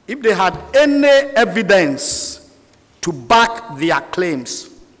if they had any evidence to back their claims.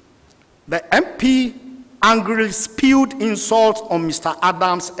 The MP angrily spewed insults on Mr.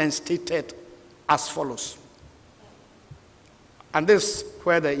 Adams and stated as follows. And this is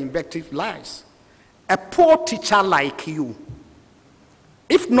where the invective lies. A poor teacher like you,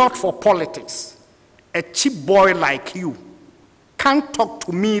 if not for politics, a cheap boy like you, can't talk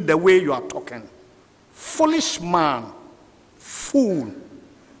to me the way you are talking. Foolish man, fool.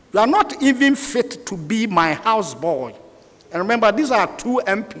 You are not even fit to be my houseboy. And remember, these are 2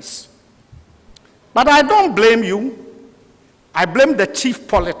 MPs. But I don't blame you. I blame the chief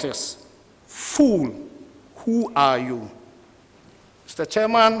politics. Fool, who are you? Mr.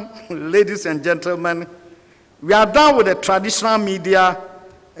 Chairman, ladies and gentlemen, we are done with the traditional media,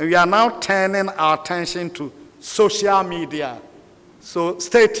 and we are now turning our attention to social media. So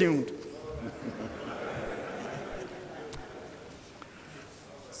stay tuned.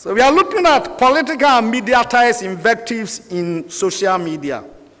 So we are looking at political and mediatized invectives in social media.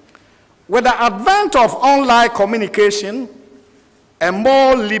 With the advent of online communication, a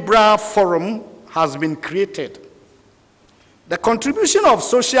more liberal forum has been created. The contribution of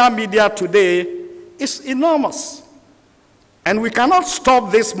social media today is enormous, and we cannot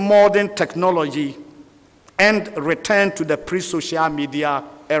stop this modern technology and return to the pre-social media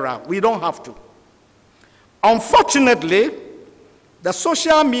era. We don't have to. Unfortunately, the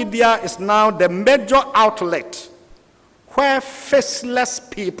social media is now the major outlet where faceless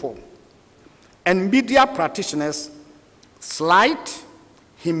people and media practitioners slight,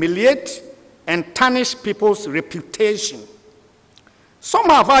 humiliate, and tarnish people's reputation. Some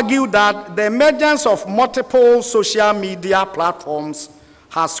have argued that the emergence of multiple social media platforms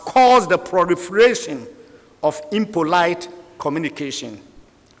has caused the proliferation of impolite communication.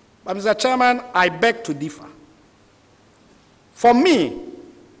 But Mr. Chairman, I beg to differ. For me,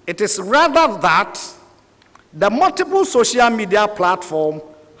 it is rather that the multiple social media platform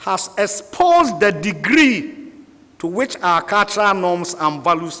has exposed the degree to which our cultural norms and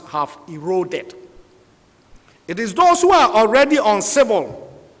values have eroded. It is those who are already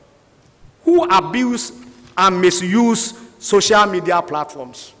uncivil who abuse and misuse social media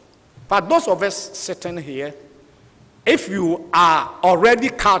platforms. But those of us sitting here, if you are already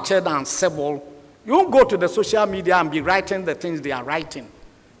cultured and civil, you won't go to the social media and be writing the things they are writing.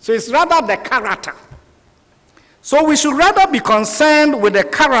 So it's rather the character. So we should rather be concerned with the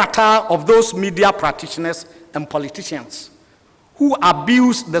character of those media practitioners and politicians who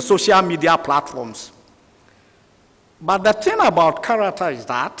abuse the social media platforms. But the thing about character is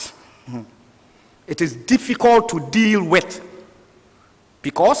that it is difficult to deal with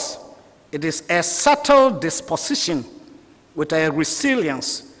because it is a subtle disposition with a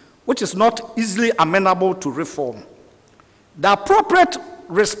resilience which is not easily amenable to reform. The appropriate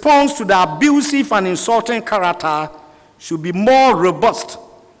response to the abusive and insulting character should be more robust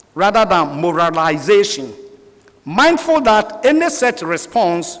rather than moralization, mindful that any such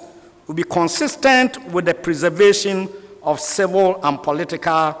response will be consistent with the preservation of civil and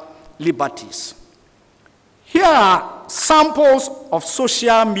political liberties. Here are samples of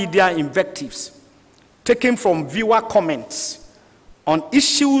social media invectives taken from viewer comments on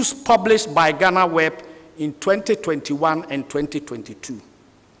issues published by Ghana Web in 2021 and 2022.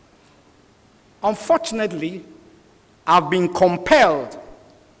 Unfortunately, I've been compelled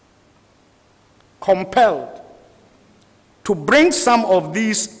to bring some of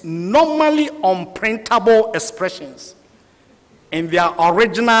these normally unprintable expressions in their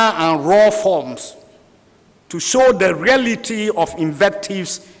original and raw forms to show the reality of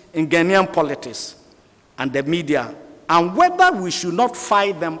invectives in Ghanaian politics and the media, and whether we should not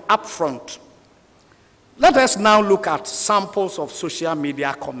fight them up front. Let us now look at samples of social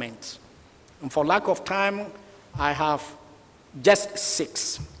media comments. And for lack of time, I have just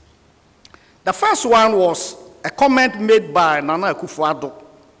 6. The first one was a comment made by Nana Akufo-Addo,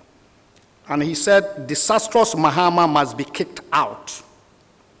 and he said, disastrous Mahama must be kicked out.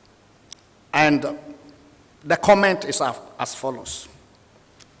 And the comment is as follows.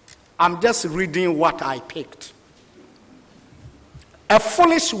 I'm just reading what I picked. A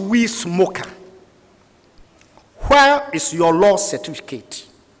foolish weed smoker. Where is your law certificate?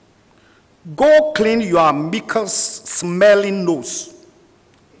 Go clean your mucus smelling nose.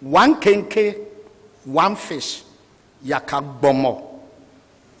 One kenke, one fish, yakagbomo.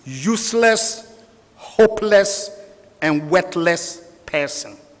 Useless, hopeless, and worthless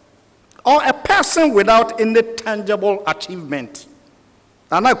person. Or a person without any tangible achievement.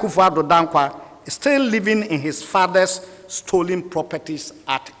 Nana Akufo-Addo Dankwa is still living in his father's stolen properties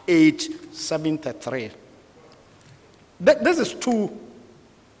at age 73. This is to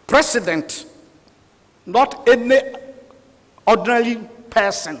president, not any ordinary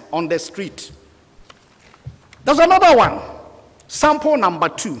person on the street. There's another one, sample number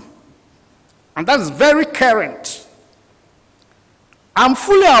 2, and that's very current. I'm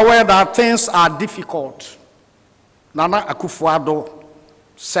fully aware that things are difficult. Nana Akufo-Addo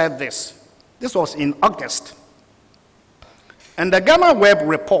said this. This was in August. And the Ghana Web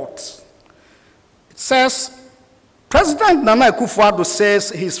report, it says, President Nana Akufo-Addo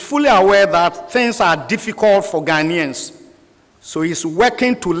says he's fully aware that things are difficult for Ghanaians, so he's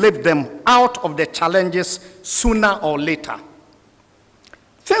working to lift them out of the challenges sooner or later.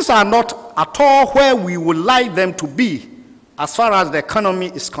 Things are not at all where we would like them to be as far as the economy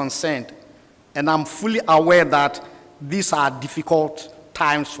is concerned, and I'm fully aware that these are difficult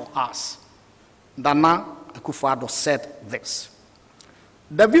times for us. Nana Akufo-Addo said this.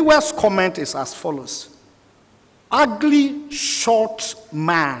 The viewer's comment is as follows. Ugly, short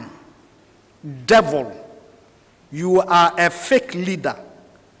man, devil, you are a fake leader.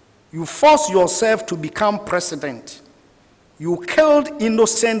 You forced yourself to become president. You killed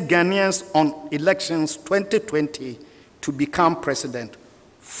innocent Ghanaians on elections 2020 to become president.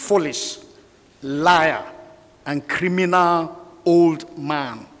 Foolish, liar, and criminal old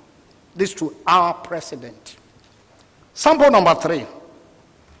man. This to our president. Sample number 3.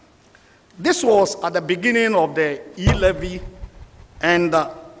 This was at the beginning of the e-levy, and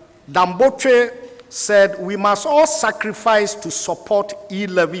Dambotre said we must all sacrifice to support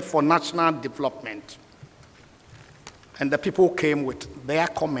e-levy for national development. And the people came with their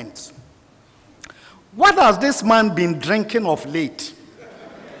comments. What has this man been drinking of late?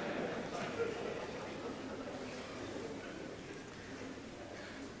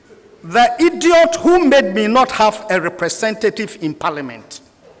 The idiot who made me not have a representative in parliament,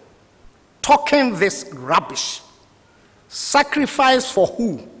 talking this rubbish. Sacrifice for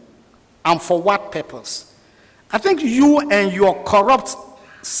who and for what purpose? I think you and your corrupt,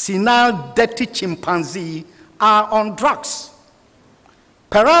 senile, dirty chimpanzee are on drugs.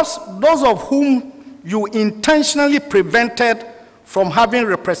 Perhaps those of whom you intentionally prevented from having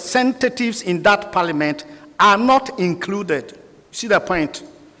representatives in that parliament are not included. See the point?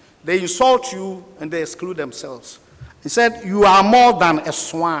 They insult you and they exclude themselves. He said, you are more than a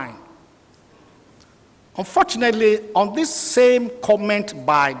swine. Unfortunately, on this same comment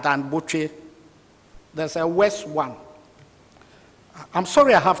by Dan Boche, there's a worse one. I'm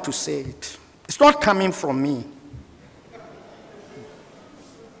sorry I have to say it. It's not coming from me.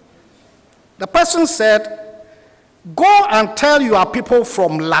 The person said, Go and tell your people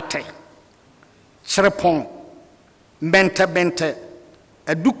from Latte, Cherepon, Mente,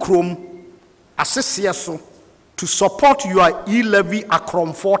 Edukrom, Asesiaso, to support your e-levy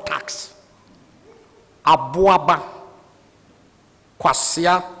Akrom 4 tax. Abuaba,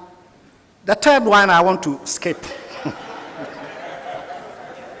 Kwasia. The third one I want to skip.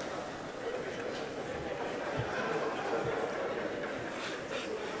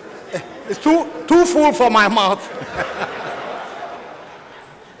 It's too full for my mouth.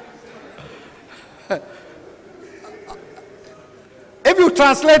 If you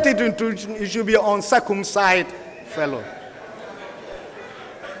translate it into, it should be uncircumcised fellow.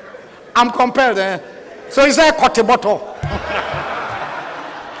 I'm compared. So it's a kotiboto.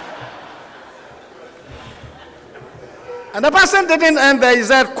 And the person didn't end there. He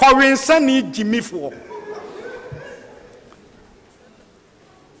said, Korinsani Jimmy for.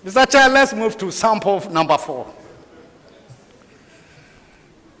 Mr. Chair, let's move to sample number 4.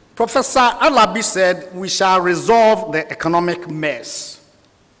 Professor Alabi said we shall resolve the economic mess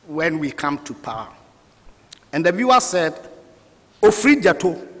when we come to power. And the viewer said, Ofri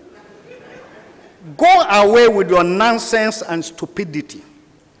Jato, go away with your nonsense and stupidity.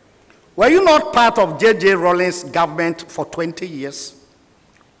 Were you not part of J.J. Rawlings' government for 20 years?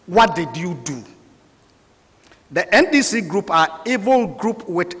 What did you do? The NDC group are evil group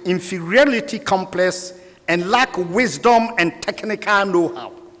with inferiority complex and lack wisdom and technical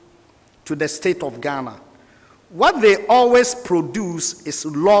know-how to the state of Ghana. What they always produce is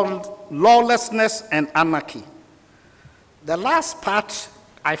lawlessness and anarchy. The last part,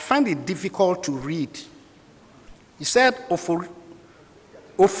 I find it difficult to read. He said,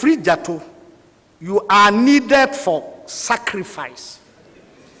 Ofri Jato, you are needed for sacrifice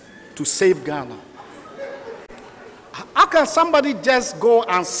to save Ghana. How can somebody just go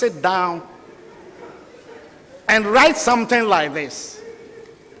and sit down and write something like this?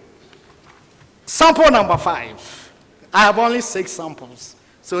 Sample number 5. I have only 6 samples.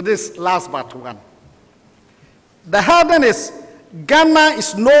 So this last but one. The heading is, Ghana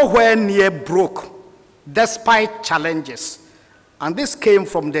is nowhere near broke despite challenges. And this came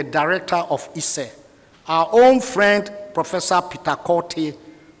from the director of ISE, our own friend, Professor Peter Korte,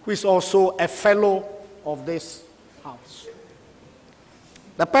 who is also a fellow of this house.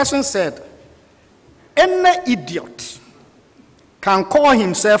 The person said, any idiot can call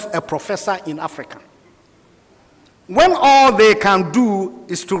himself a professor in Africa when all they can do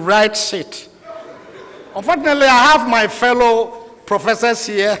is to write shit. Unfortunately, I have my fellow professors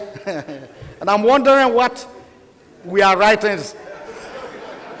here, and I'm wondering what we are writing.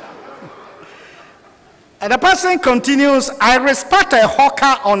 And the person continues, I respect a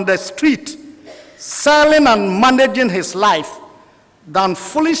hawker on the street selling and managing his life than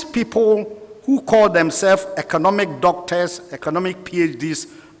foolish people who call themselves economic doctors, economic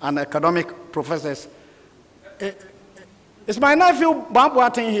PhDs, and economic professors. Is my nephew Bob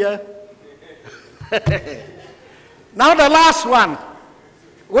Watting here? Now the last one,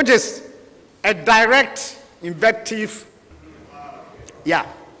 which is a direct invective. Yeah.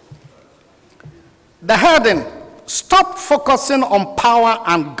 The heading, stop focusing on power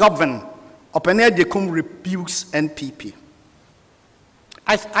and govern. Agyekum rebukes NPP.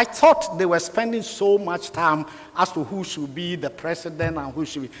 I thought they were spending so much time as to who should be the president and who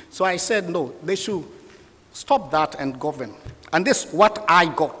should be. So I said, no, they should stop that and govern. And this is what I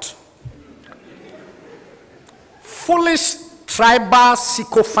got. Foolish tribal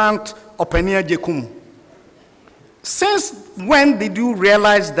sycophant Agyekum. Since when did you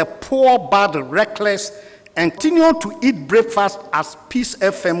realize the poor, bad, reckless, and continue to eat breakfast as Peace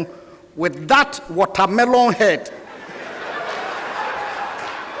FM with that watermelon head?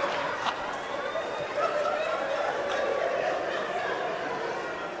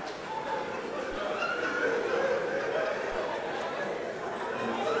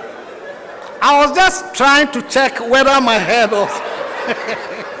 I was just trying to check whether my head was.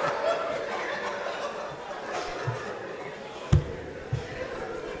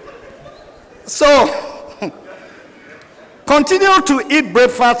 So, continue to eat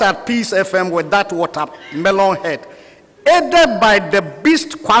breakfast at Peace FM with that watermelon head, aided by the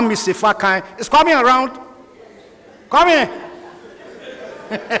beast Kwame Sifakai. Is Kwame around? Kwame!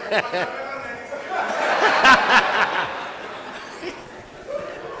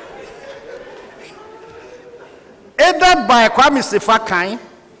 Aided by Kwame Sifakai,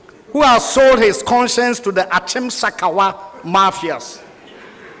 who has sold his conscience to the Achem Sakawa mafias.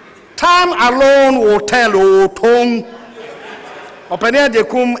 Time alone will tell Otong.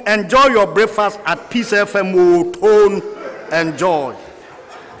 Agyekum, enjoy your breakfast at Peace FM. Otong, enjoy.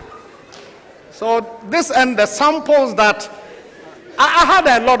 So this and the samples that, I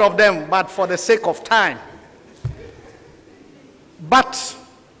had a lot of them, but for the sake of time. But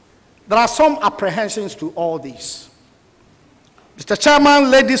there are some apprehensions to all these. Mr.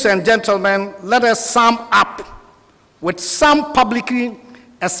 Chairman, ladies and gentlemen, let us sum up with some publicly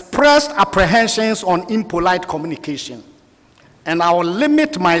expressed apprehensions on impolite communication. And I will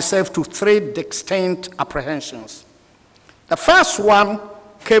limit myself to 3 distinct apprehensions. The first one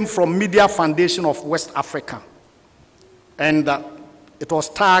came from Media Foundation of West Africa. And it was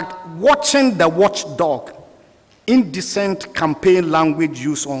tagged, "Watching the Watchdog, Indecent Campaign Language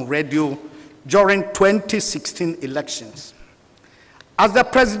Used on Radio During 2016 Elections." As the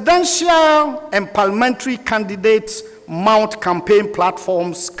presidential and parliamentary candidates mount campaign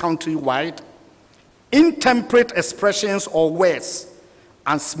platforms countrywide, intemperate expressions or words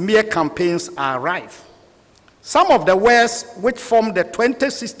and smear campaigns are rife. Some of the words which formed the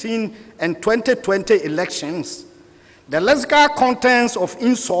 2016 and 2020 elections, the lexical contents of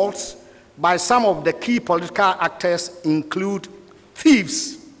insults by some of the key political actors include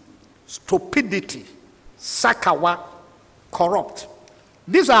thieves, stupidity, sakawa, corrupt.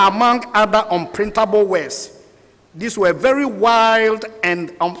 These are among other unprintable words. These were very wild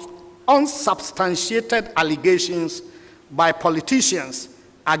and unsubstantiated allegations by politicians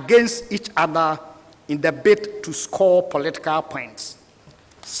against each other in the bid to score political points.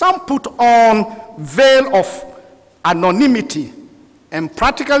 Some put on veil of anonymity and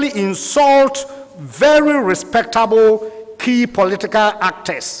practically insult very respectable key political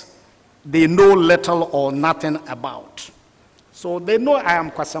actors they know little or nothing about. So they know I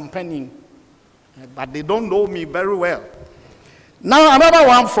am Kwasampeni, but they don't know me very well. Now another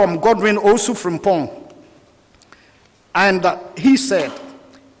one from Godwin Osu Frimpong. And he said,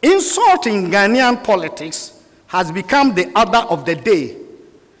 "Insult in Ghanaian politics has become the order of the day.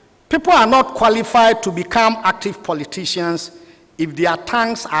 People are not qualified to become active politicians if their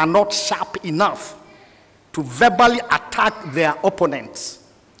tongues are not sharp enough to verbally attack their opponents.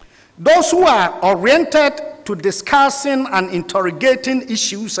 Those who are oriented to discussing and interrogating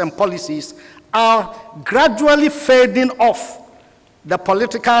issues and policies are gradually fading off the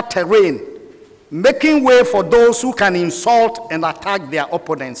political terrain, making way for those who can insult and attack their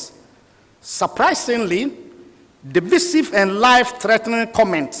opponents. Surprisingly, divisive and life-threatening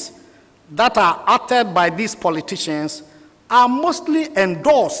comments that are uttered by these politicians are mostly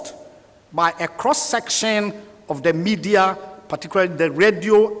endorsed by a cross-section of the media, particularly the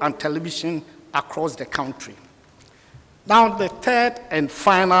radio and television across the country." Now, the third and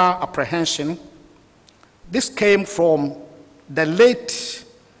final apprehension, this came from the late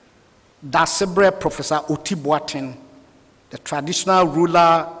Dasebre Professor Oti Boateng, the traditional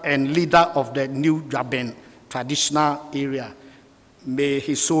ruler and leader of the New Jaben traditional area. May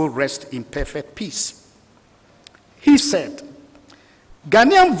his soul rest in perfect peace. He said,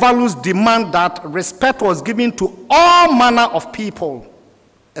 "Ghanaian values demand that respect was given to all manner of people,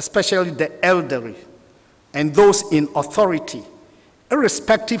 especially the elderly and those in authority,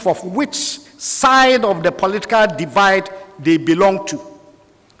 irrespective of which side of the political divide they belong to.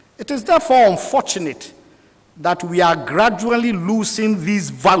 It is therefore unfortunate that we are gradually losing these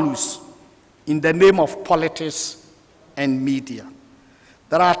values in the name of politics and media.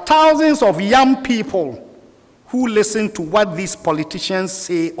 There are thousands of young people who listen to what these politicians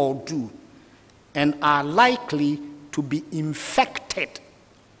say or do and are likely to be infected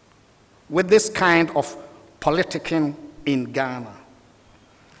with this kind of politicking in Ghana."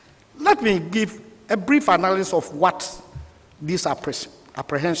 Let me give a brief analysis of what these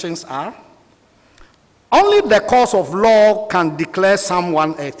apprehensions are. Only the course of law can declare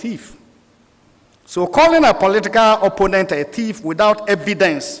someone a thief. So calling a political opponent a thief without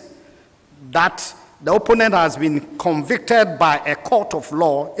evidence that the opponent has been convicted by a court of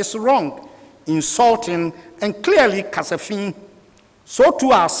law is wrong, insulting, and clearly Kasafi. So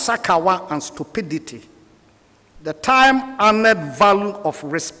too are sakawa and stupidity. The time-honored value of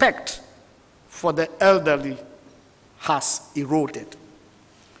respect for the elderly has eroded.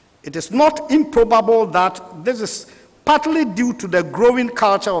 It is not improbable that this is partly due to the growing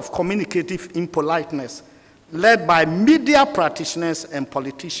culture of communicative impoliteness led by media practitioners and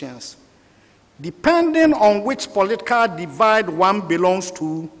politicians. Depending on which political divide one belongs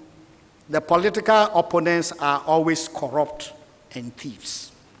to, the political opponents are always corrupt and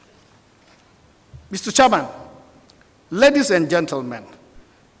thieves. Mr. Chairman, ladies and gentlemen,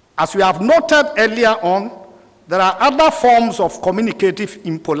 as we have noted earlier on, there are other forms of communicative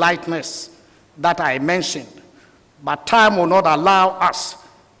impoliteness that I mentioned, but time will not allow us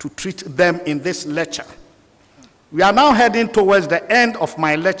to treat them in this lecture. We are now heading towards the end of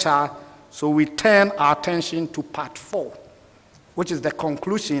my lecture, So we turn our attention to part 4, which is the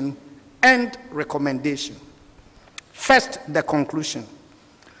conclusion and recommendation. First, the conclusion.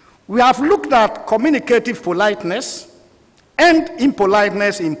 We have looked at communicative politeness and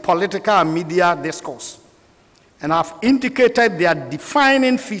impoliteness in political and media discourse, and have indicated their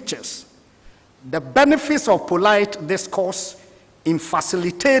defining features, the benefits of polite discourse in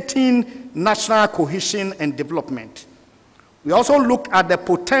facilitating national cohesion and development. We also look at the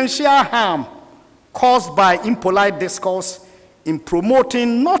potential harm caused by impolite discourse in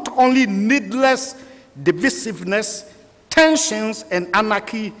promoting not only needless divisiveness, tensions, and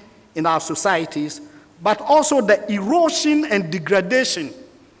anarchy in our societies, but also the erosion and degradation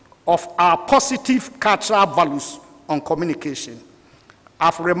of our positive cultural values on communication.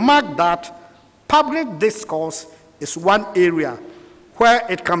 I've remarked that public discourse is one area where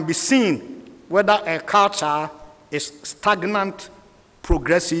it can be seen whether a culture is stagnant,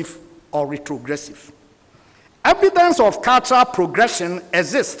 progressive, or retrogressive. Evidence of cultural progression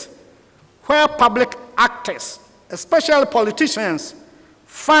exists where public actors, especially politicians,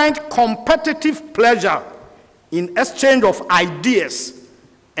 find competitive pleasure in exchange of ideas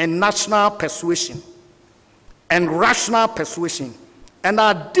and national persuasion and rational persuasion, and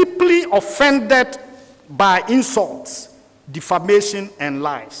are deeply offended by insults, defamation, and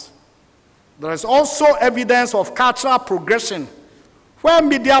lies. There is also evidence of cultural progression where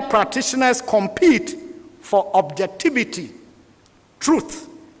media practitioners compete for objectivity, truth,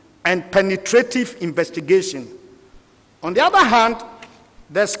 and penetrative investigation. On the other hand,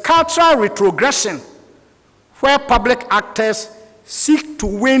 there's cultural retrogression where public actors seek to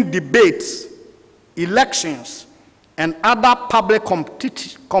win debates, elections, and other public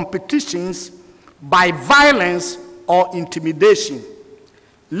competitions by violence or intimidation,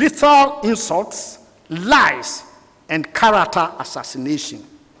 lethal insults, lies, and character assassination.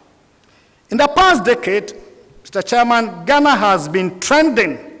 In the past decade, Mr. Chairman, Ghana has been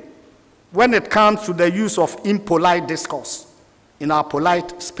trending when it comes to the use of impolite discourse in our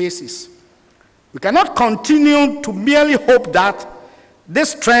polite spaces. We cannot continue to merely hope that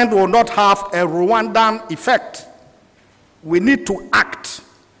this trend will not have a Rwandan effect. We need to act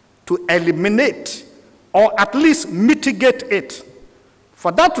to eliminate or at least mitigate it.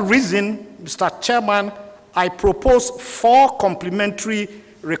 For that reason, Mr. Chairman, I propose 4 complementary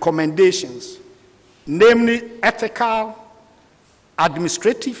recommendations, namely ethical,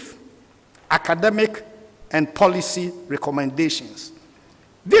 administrative, academic, and policy recommendations.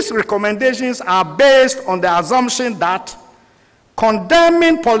 These recommendations are based on the assumption that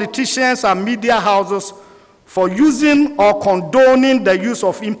condemning politicians and media houses for using or condoning the use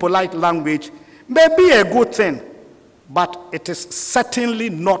of impolite language may be a good thing, but it is certainly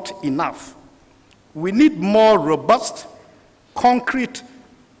not enough. We need more robust, concrete,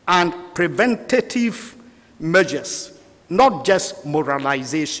 and preventative measures, not just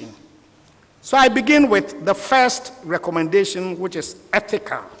moralization. So I begin with the first recommendation, which is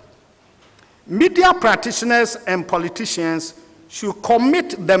ethical. Media practitioners and politicians should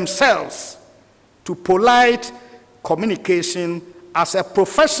commit themselves to polite communication as a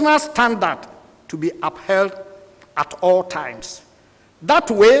professional standard to be upheld at all times.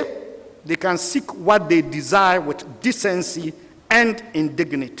 That way, they can seek what they desire with decency and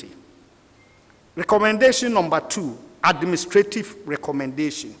indignity. Recommendation number 2, administrative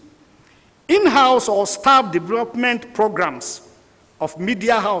recommendation. In-house or staff development programs of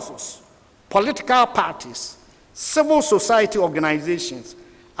media houses, political parties, civil society organizations,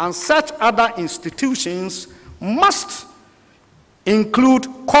 and such other institutions must include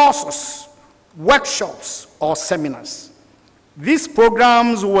courses, workshops, or seminars. These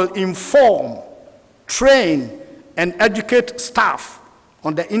programs will inform, train, and educate staff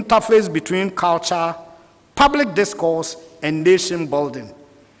on the interface between culture, public discourse, and nation building.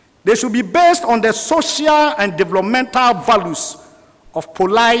 They should be based on the social and developmental values of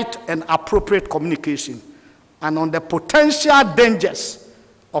polite and appropriate communication, and on the potential dangers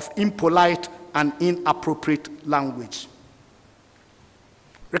of impolite and inappropriate language.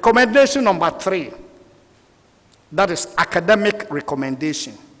 Recommendation number 3, that is academic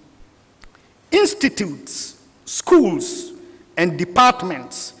recommendation. Institutes, schools, and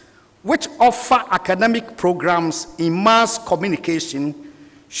departments which offer academic programs in mass communication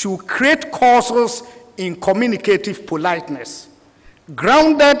should create courses in communicative politeness,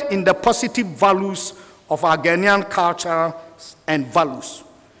 grounded in the positive values of our Ghanaian culture and values.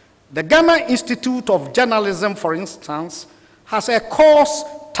 The Ghana Institute of Journalism, for instance, has a course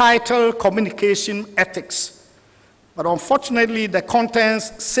titled Communication Ethics, but unfortunately the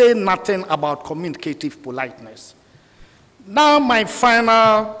contents say nothing about communicative politeness. Now my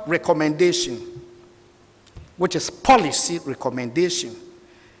final recommendation, which is policy recommendation.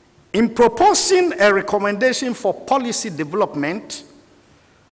 In proposing a recommendation for policy development,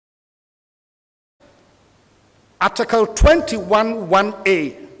 Article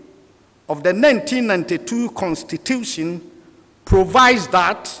 21(1)(a) of the 1992 Constitution provides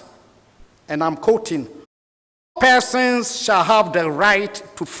that, and I'm quoting, persons shall have the right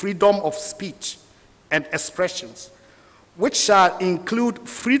to freedom of speech and expressions, which shall include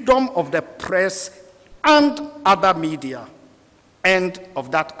freedom of the press and other media. End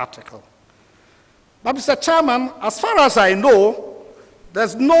of that article. But Mr. Chairman, as far as I know,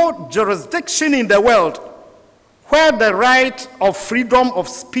 there's no jurisdiction in the world where the right of freedom of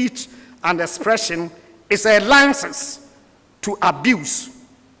speech and expression is a license to abuse,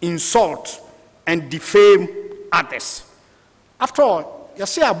 insult, and defame others. After all, you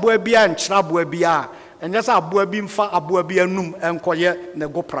see abuabia and chinabuabia, and yes, abuabim fa abuabia num and koye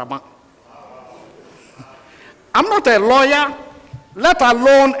nego prama. I'm not a lawyer, let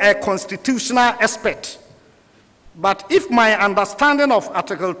alone a constitutional expert. But if my understanding of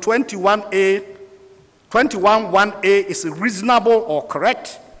Article 21(1)(a) is reasonable or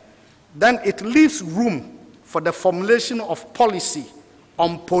correct, then it leaves room for the formulation of policy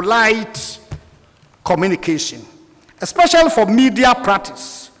on polite communication, especially for media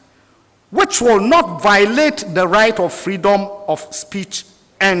practice, which will not violate the right of freedom of speech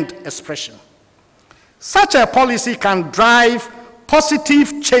and expression. Such a policy can drive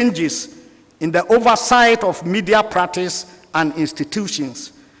positive changes in the oversight of media practice and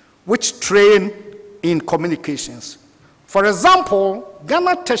institutions which train in communications. For example,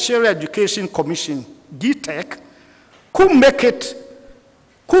 Ghana Tertiary Education Commission, GTEC, could make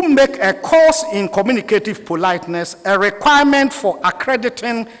a course in communicative politeness a requirement for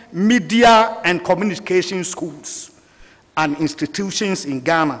accrediting media and communication schools and institutions in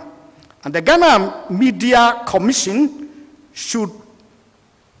Ghana. And the Ghana Media Commission should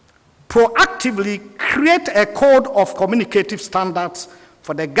proactively create a code of communicative standards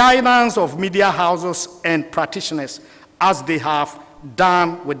for the guidance of media houses and practitioners, as they have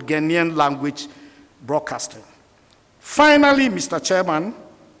done with Ghanaian language broadcasting. Finally, Mr. Chairman,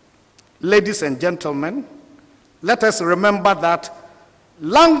 ladies and gentlemen, let us remember that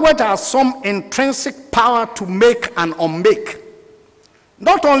language has some intrinsic power to make and unmake,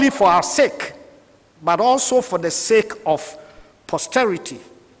 not only for our sake, but also for the sake of posterity.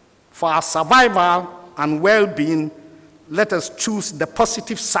 For our survival and well-being, let us choose the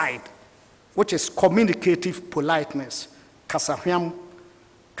positive side, which is communicative politeness.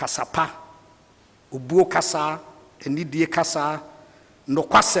 Kasahuam-kasafi, ubuo kasa, enidie kasa,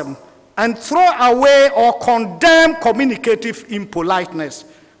 nokwasem, and throw away or condemn communicative impoliteness.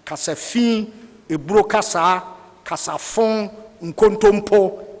 Kasafi, ubuo kasa, kasafon,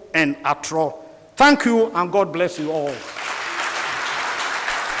 nkontompo, and atro. Thank you, and God bless you all.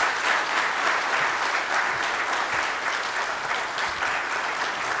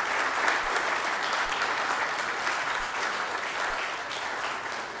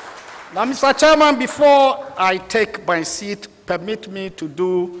 Now, Mr. Chairman, before I take my seat, permit me to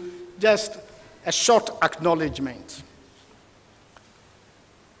do just a short acknowledgement.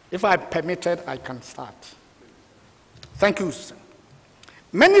 If I'm permitted, I can start. Thank you, sir.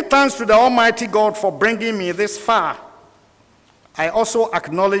 Many thanks to the Almighty God for bringing me this far. I also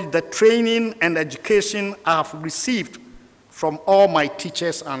acknowledge the training and education I have received from all my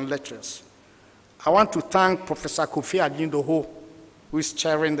teachers and lecturers. I want to thank Professor Kofi Agindoho, who is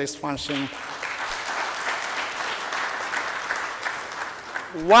chairing this function.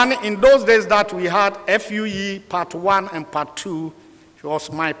 In those days that we had FUE Part 1 and Part 2, he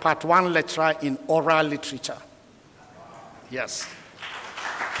was my Part 1 lecturer in oral literature. Yes.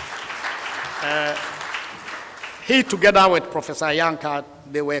 He, together with Professor Yanka,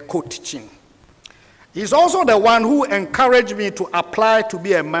 they were co-teaching. He's also the one who encouraged me to apply to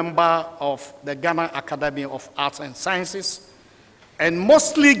be a member of the Ghana Academy of Arts and Sciences, and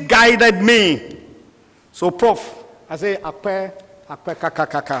mostly guided me. So, Prof, I say, akpe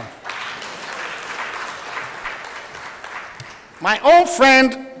kakakaka. My old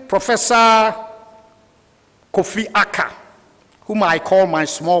friend, Professor Kofi Aka, whom I call my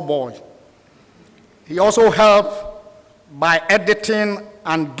small boy, he also helped by editing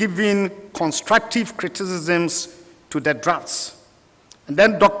and giving constructive criticisms to the drafts. And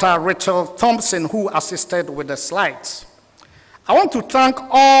then Dr. Rachel Thompson, who assisted with the slides. I want to thank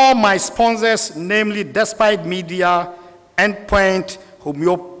all my sponsors, namely Despite Media, Endpoint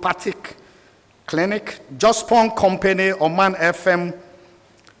Homeopathic Clinic, Jospon Company, Oman FM,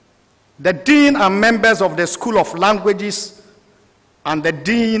 the Dean and members of the School of Languages, and the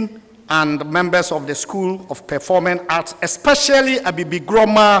Dean and members of the School of Performing Arts, especially Abibi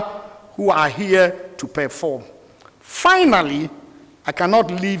Groma, who are here to perform. Finally, I cannot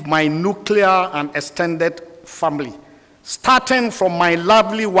leave my nuclear and extended family, starting from my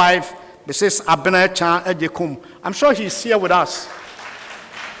lovely wife, Mrs. Abena Agyekum. I'm sure he's here with us.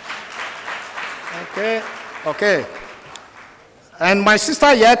 Okay. And my sister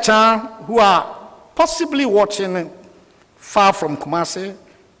Yecha, who are possibly watching far from Kumasi,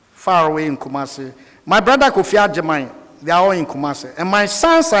 far away in Kumasi. My brother Kofi Agyekum, they are all in Kumasi. And my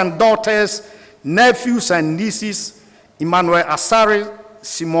sons and daughters, nephews and nieces, Emmanuel Asare,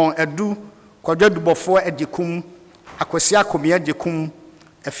 Simon Edu, Kodjo Dubofo Agyekum, Akwesia Komi Agyekum,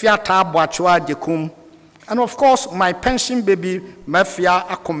 Efiata Boachua Agyekum, and of course my pension baby, Mefia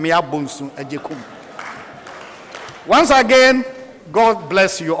Akomia Bonsu Agyekum. Once again, God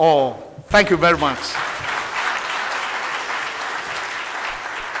bless you all. Thank you very much.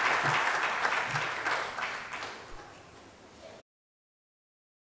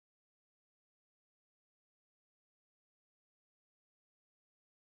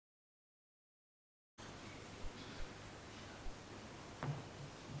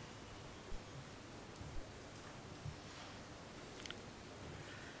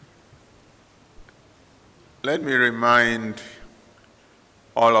 Let me remind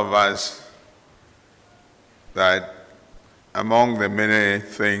all of us that among the many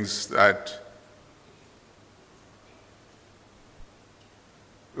things that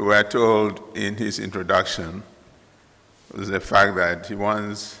we were told in his introduction was the fact that he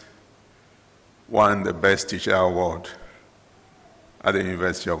once won the Best Teacher Award at the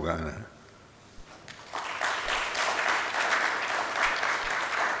University of Ghana.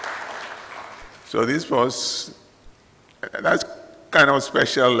 So that's kind of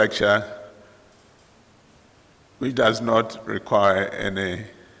special lecture which does not require any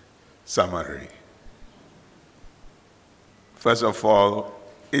summary. First of all,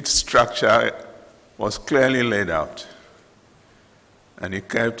 its structure was clearly laid out, and it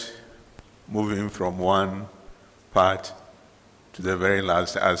kept moving from one part to the very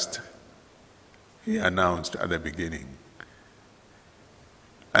last as he announced at the beginning.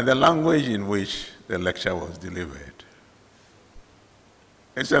 And the language in which the lecture was delivered.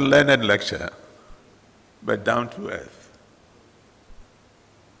 It's a learned lecture, but down to earth.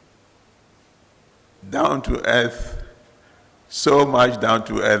 Down to earth, so much down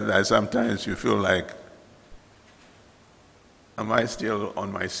to earth that sometimes you feel like, am I still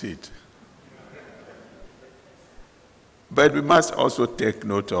on my seat? But we must also take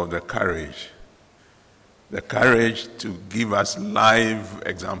note of the courage to give us live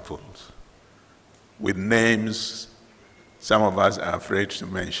examples with names some of us are afraid to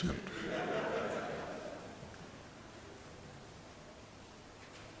mention.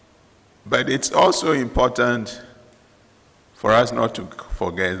 But it's also important for us not to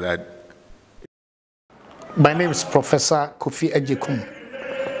forget that. My name is Professor Kofi Agyekum.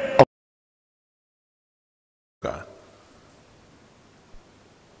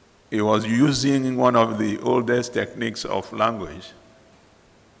 He was using one of the oldest techniques of language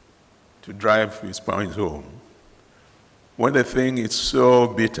to drive his points home. When the thing is so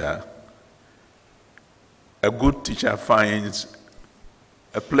bitter, a good teacher finds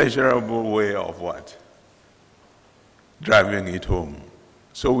a pleasurable way of what? Driving it home.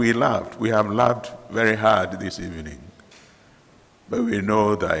 So we laughed. We have laughed very hard this evening. But we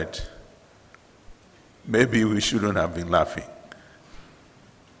know that maybe we shouldn't have been laughing.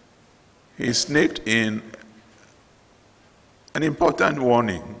 He sneaked in an important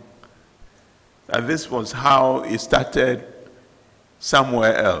warning that this was how it started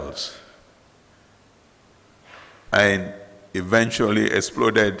somewhere else and eventually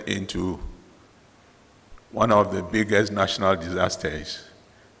exploded into one of the biggest national disasters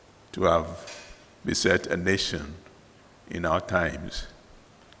to have beset a nation in our times.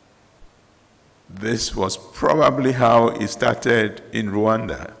 This was probably how it started in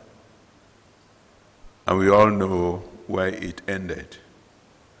Rwanda. And we all know where it ended.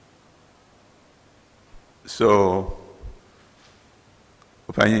 So,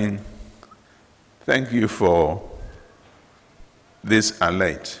 Opanyin, thank you for this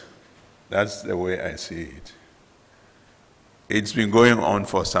alert. That's the way I see it. It's been going on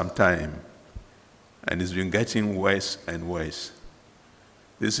for some time, and it's been getting worse and worse.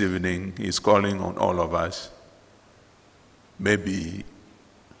 This evening, he's calling on all of us. Maybe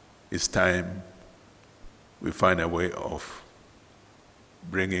it's time we find a way of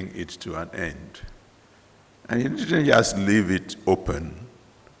bringing it to an end. And he didn't just leave it open.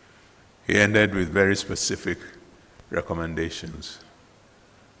 He ended with very specific recommendations.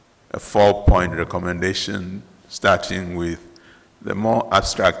 A 4-point recommendation starting with the more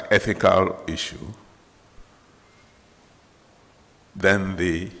abstract ethical issue, then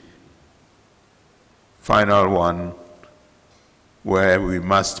the final one where we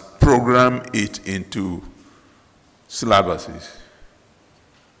must program it into syllabuses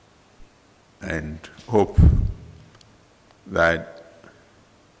and hope that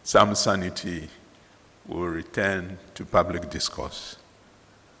some sanity will return to public discourse.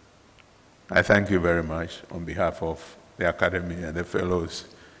 I thank you very much on behalf of the Academy and the Fellows,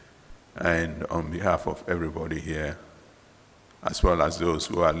 and on behalf of everybody here, as well as those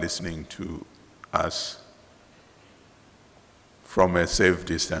who are listening to us from a safe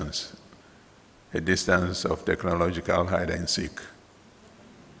distance, a distance of technological hide and seek.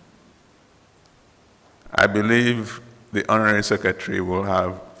 I believe the Honorary Secretary will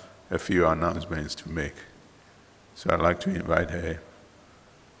have a few announcements to make. So I'd like to invite her,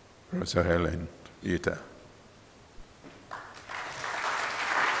 Professor Helen Ita.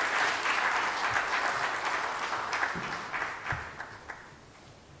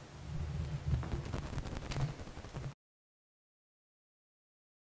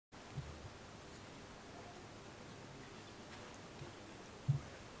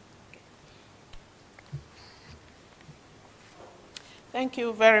 Thank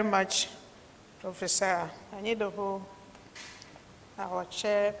you very much, Professor Anyidoho, our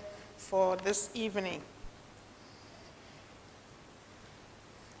chair for this evening.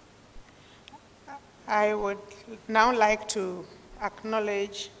 I would now like to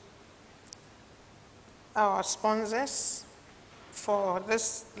acknowledge our sponsors for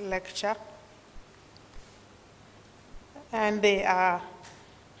this lecture, and they are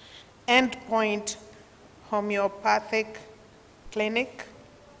Endpoint Homeopathic Clinic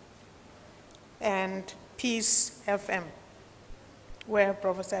and Peace FM, where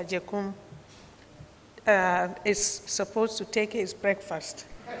Professor Agyekum is supposed to take his breakfast.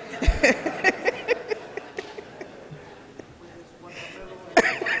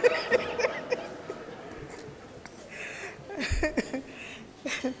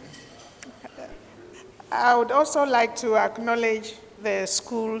 I would also like to acknowledge the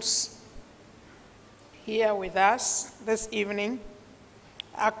schools here with us this evening: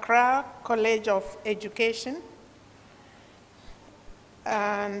 Accra College of Education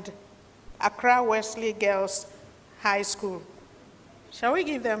and Accra Wesley Girls High School. Shall we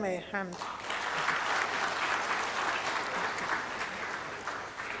give them a hand?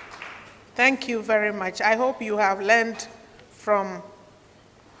 Thank you very much. I hope you have learned from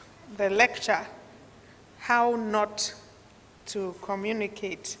the lecture how not to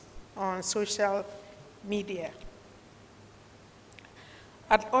communicate on social media.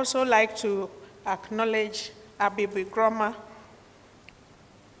 I'd also like to acknowledge Abibi Groma.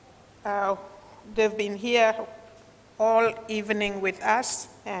 They've been here all evening with us,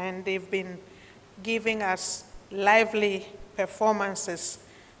 and they've been giving us lively performances.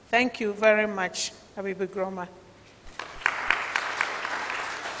 Thank you very much, Abibi Groma.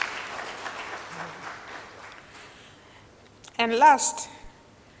 And last,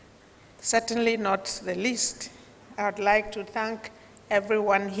 certainly not the least, I'd like to thank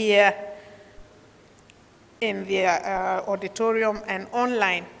everyone here in the auditorium and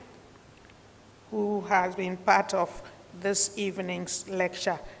online who has been part of this evening's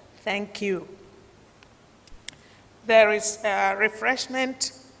lecture. Thank you. There is a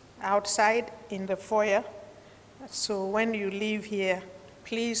refreshment outside in the foyer, so when you leave here,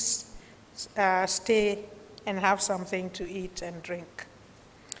 please stay and have something to eat and drink.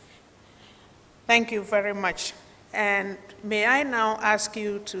 Thank you very much. And may I now ask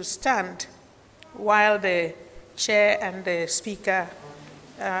you to stand while the chair and the speaker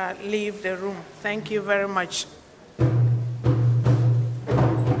leave the room. Thank you very much.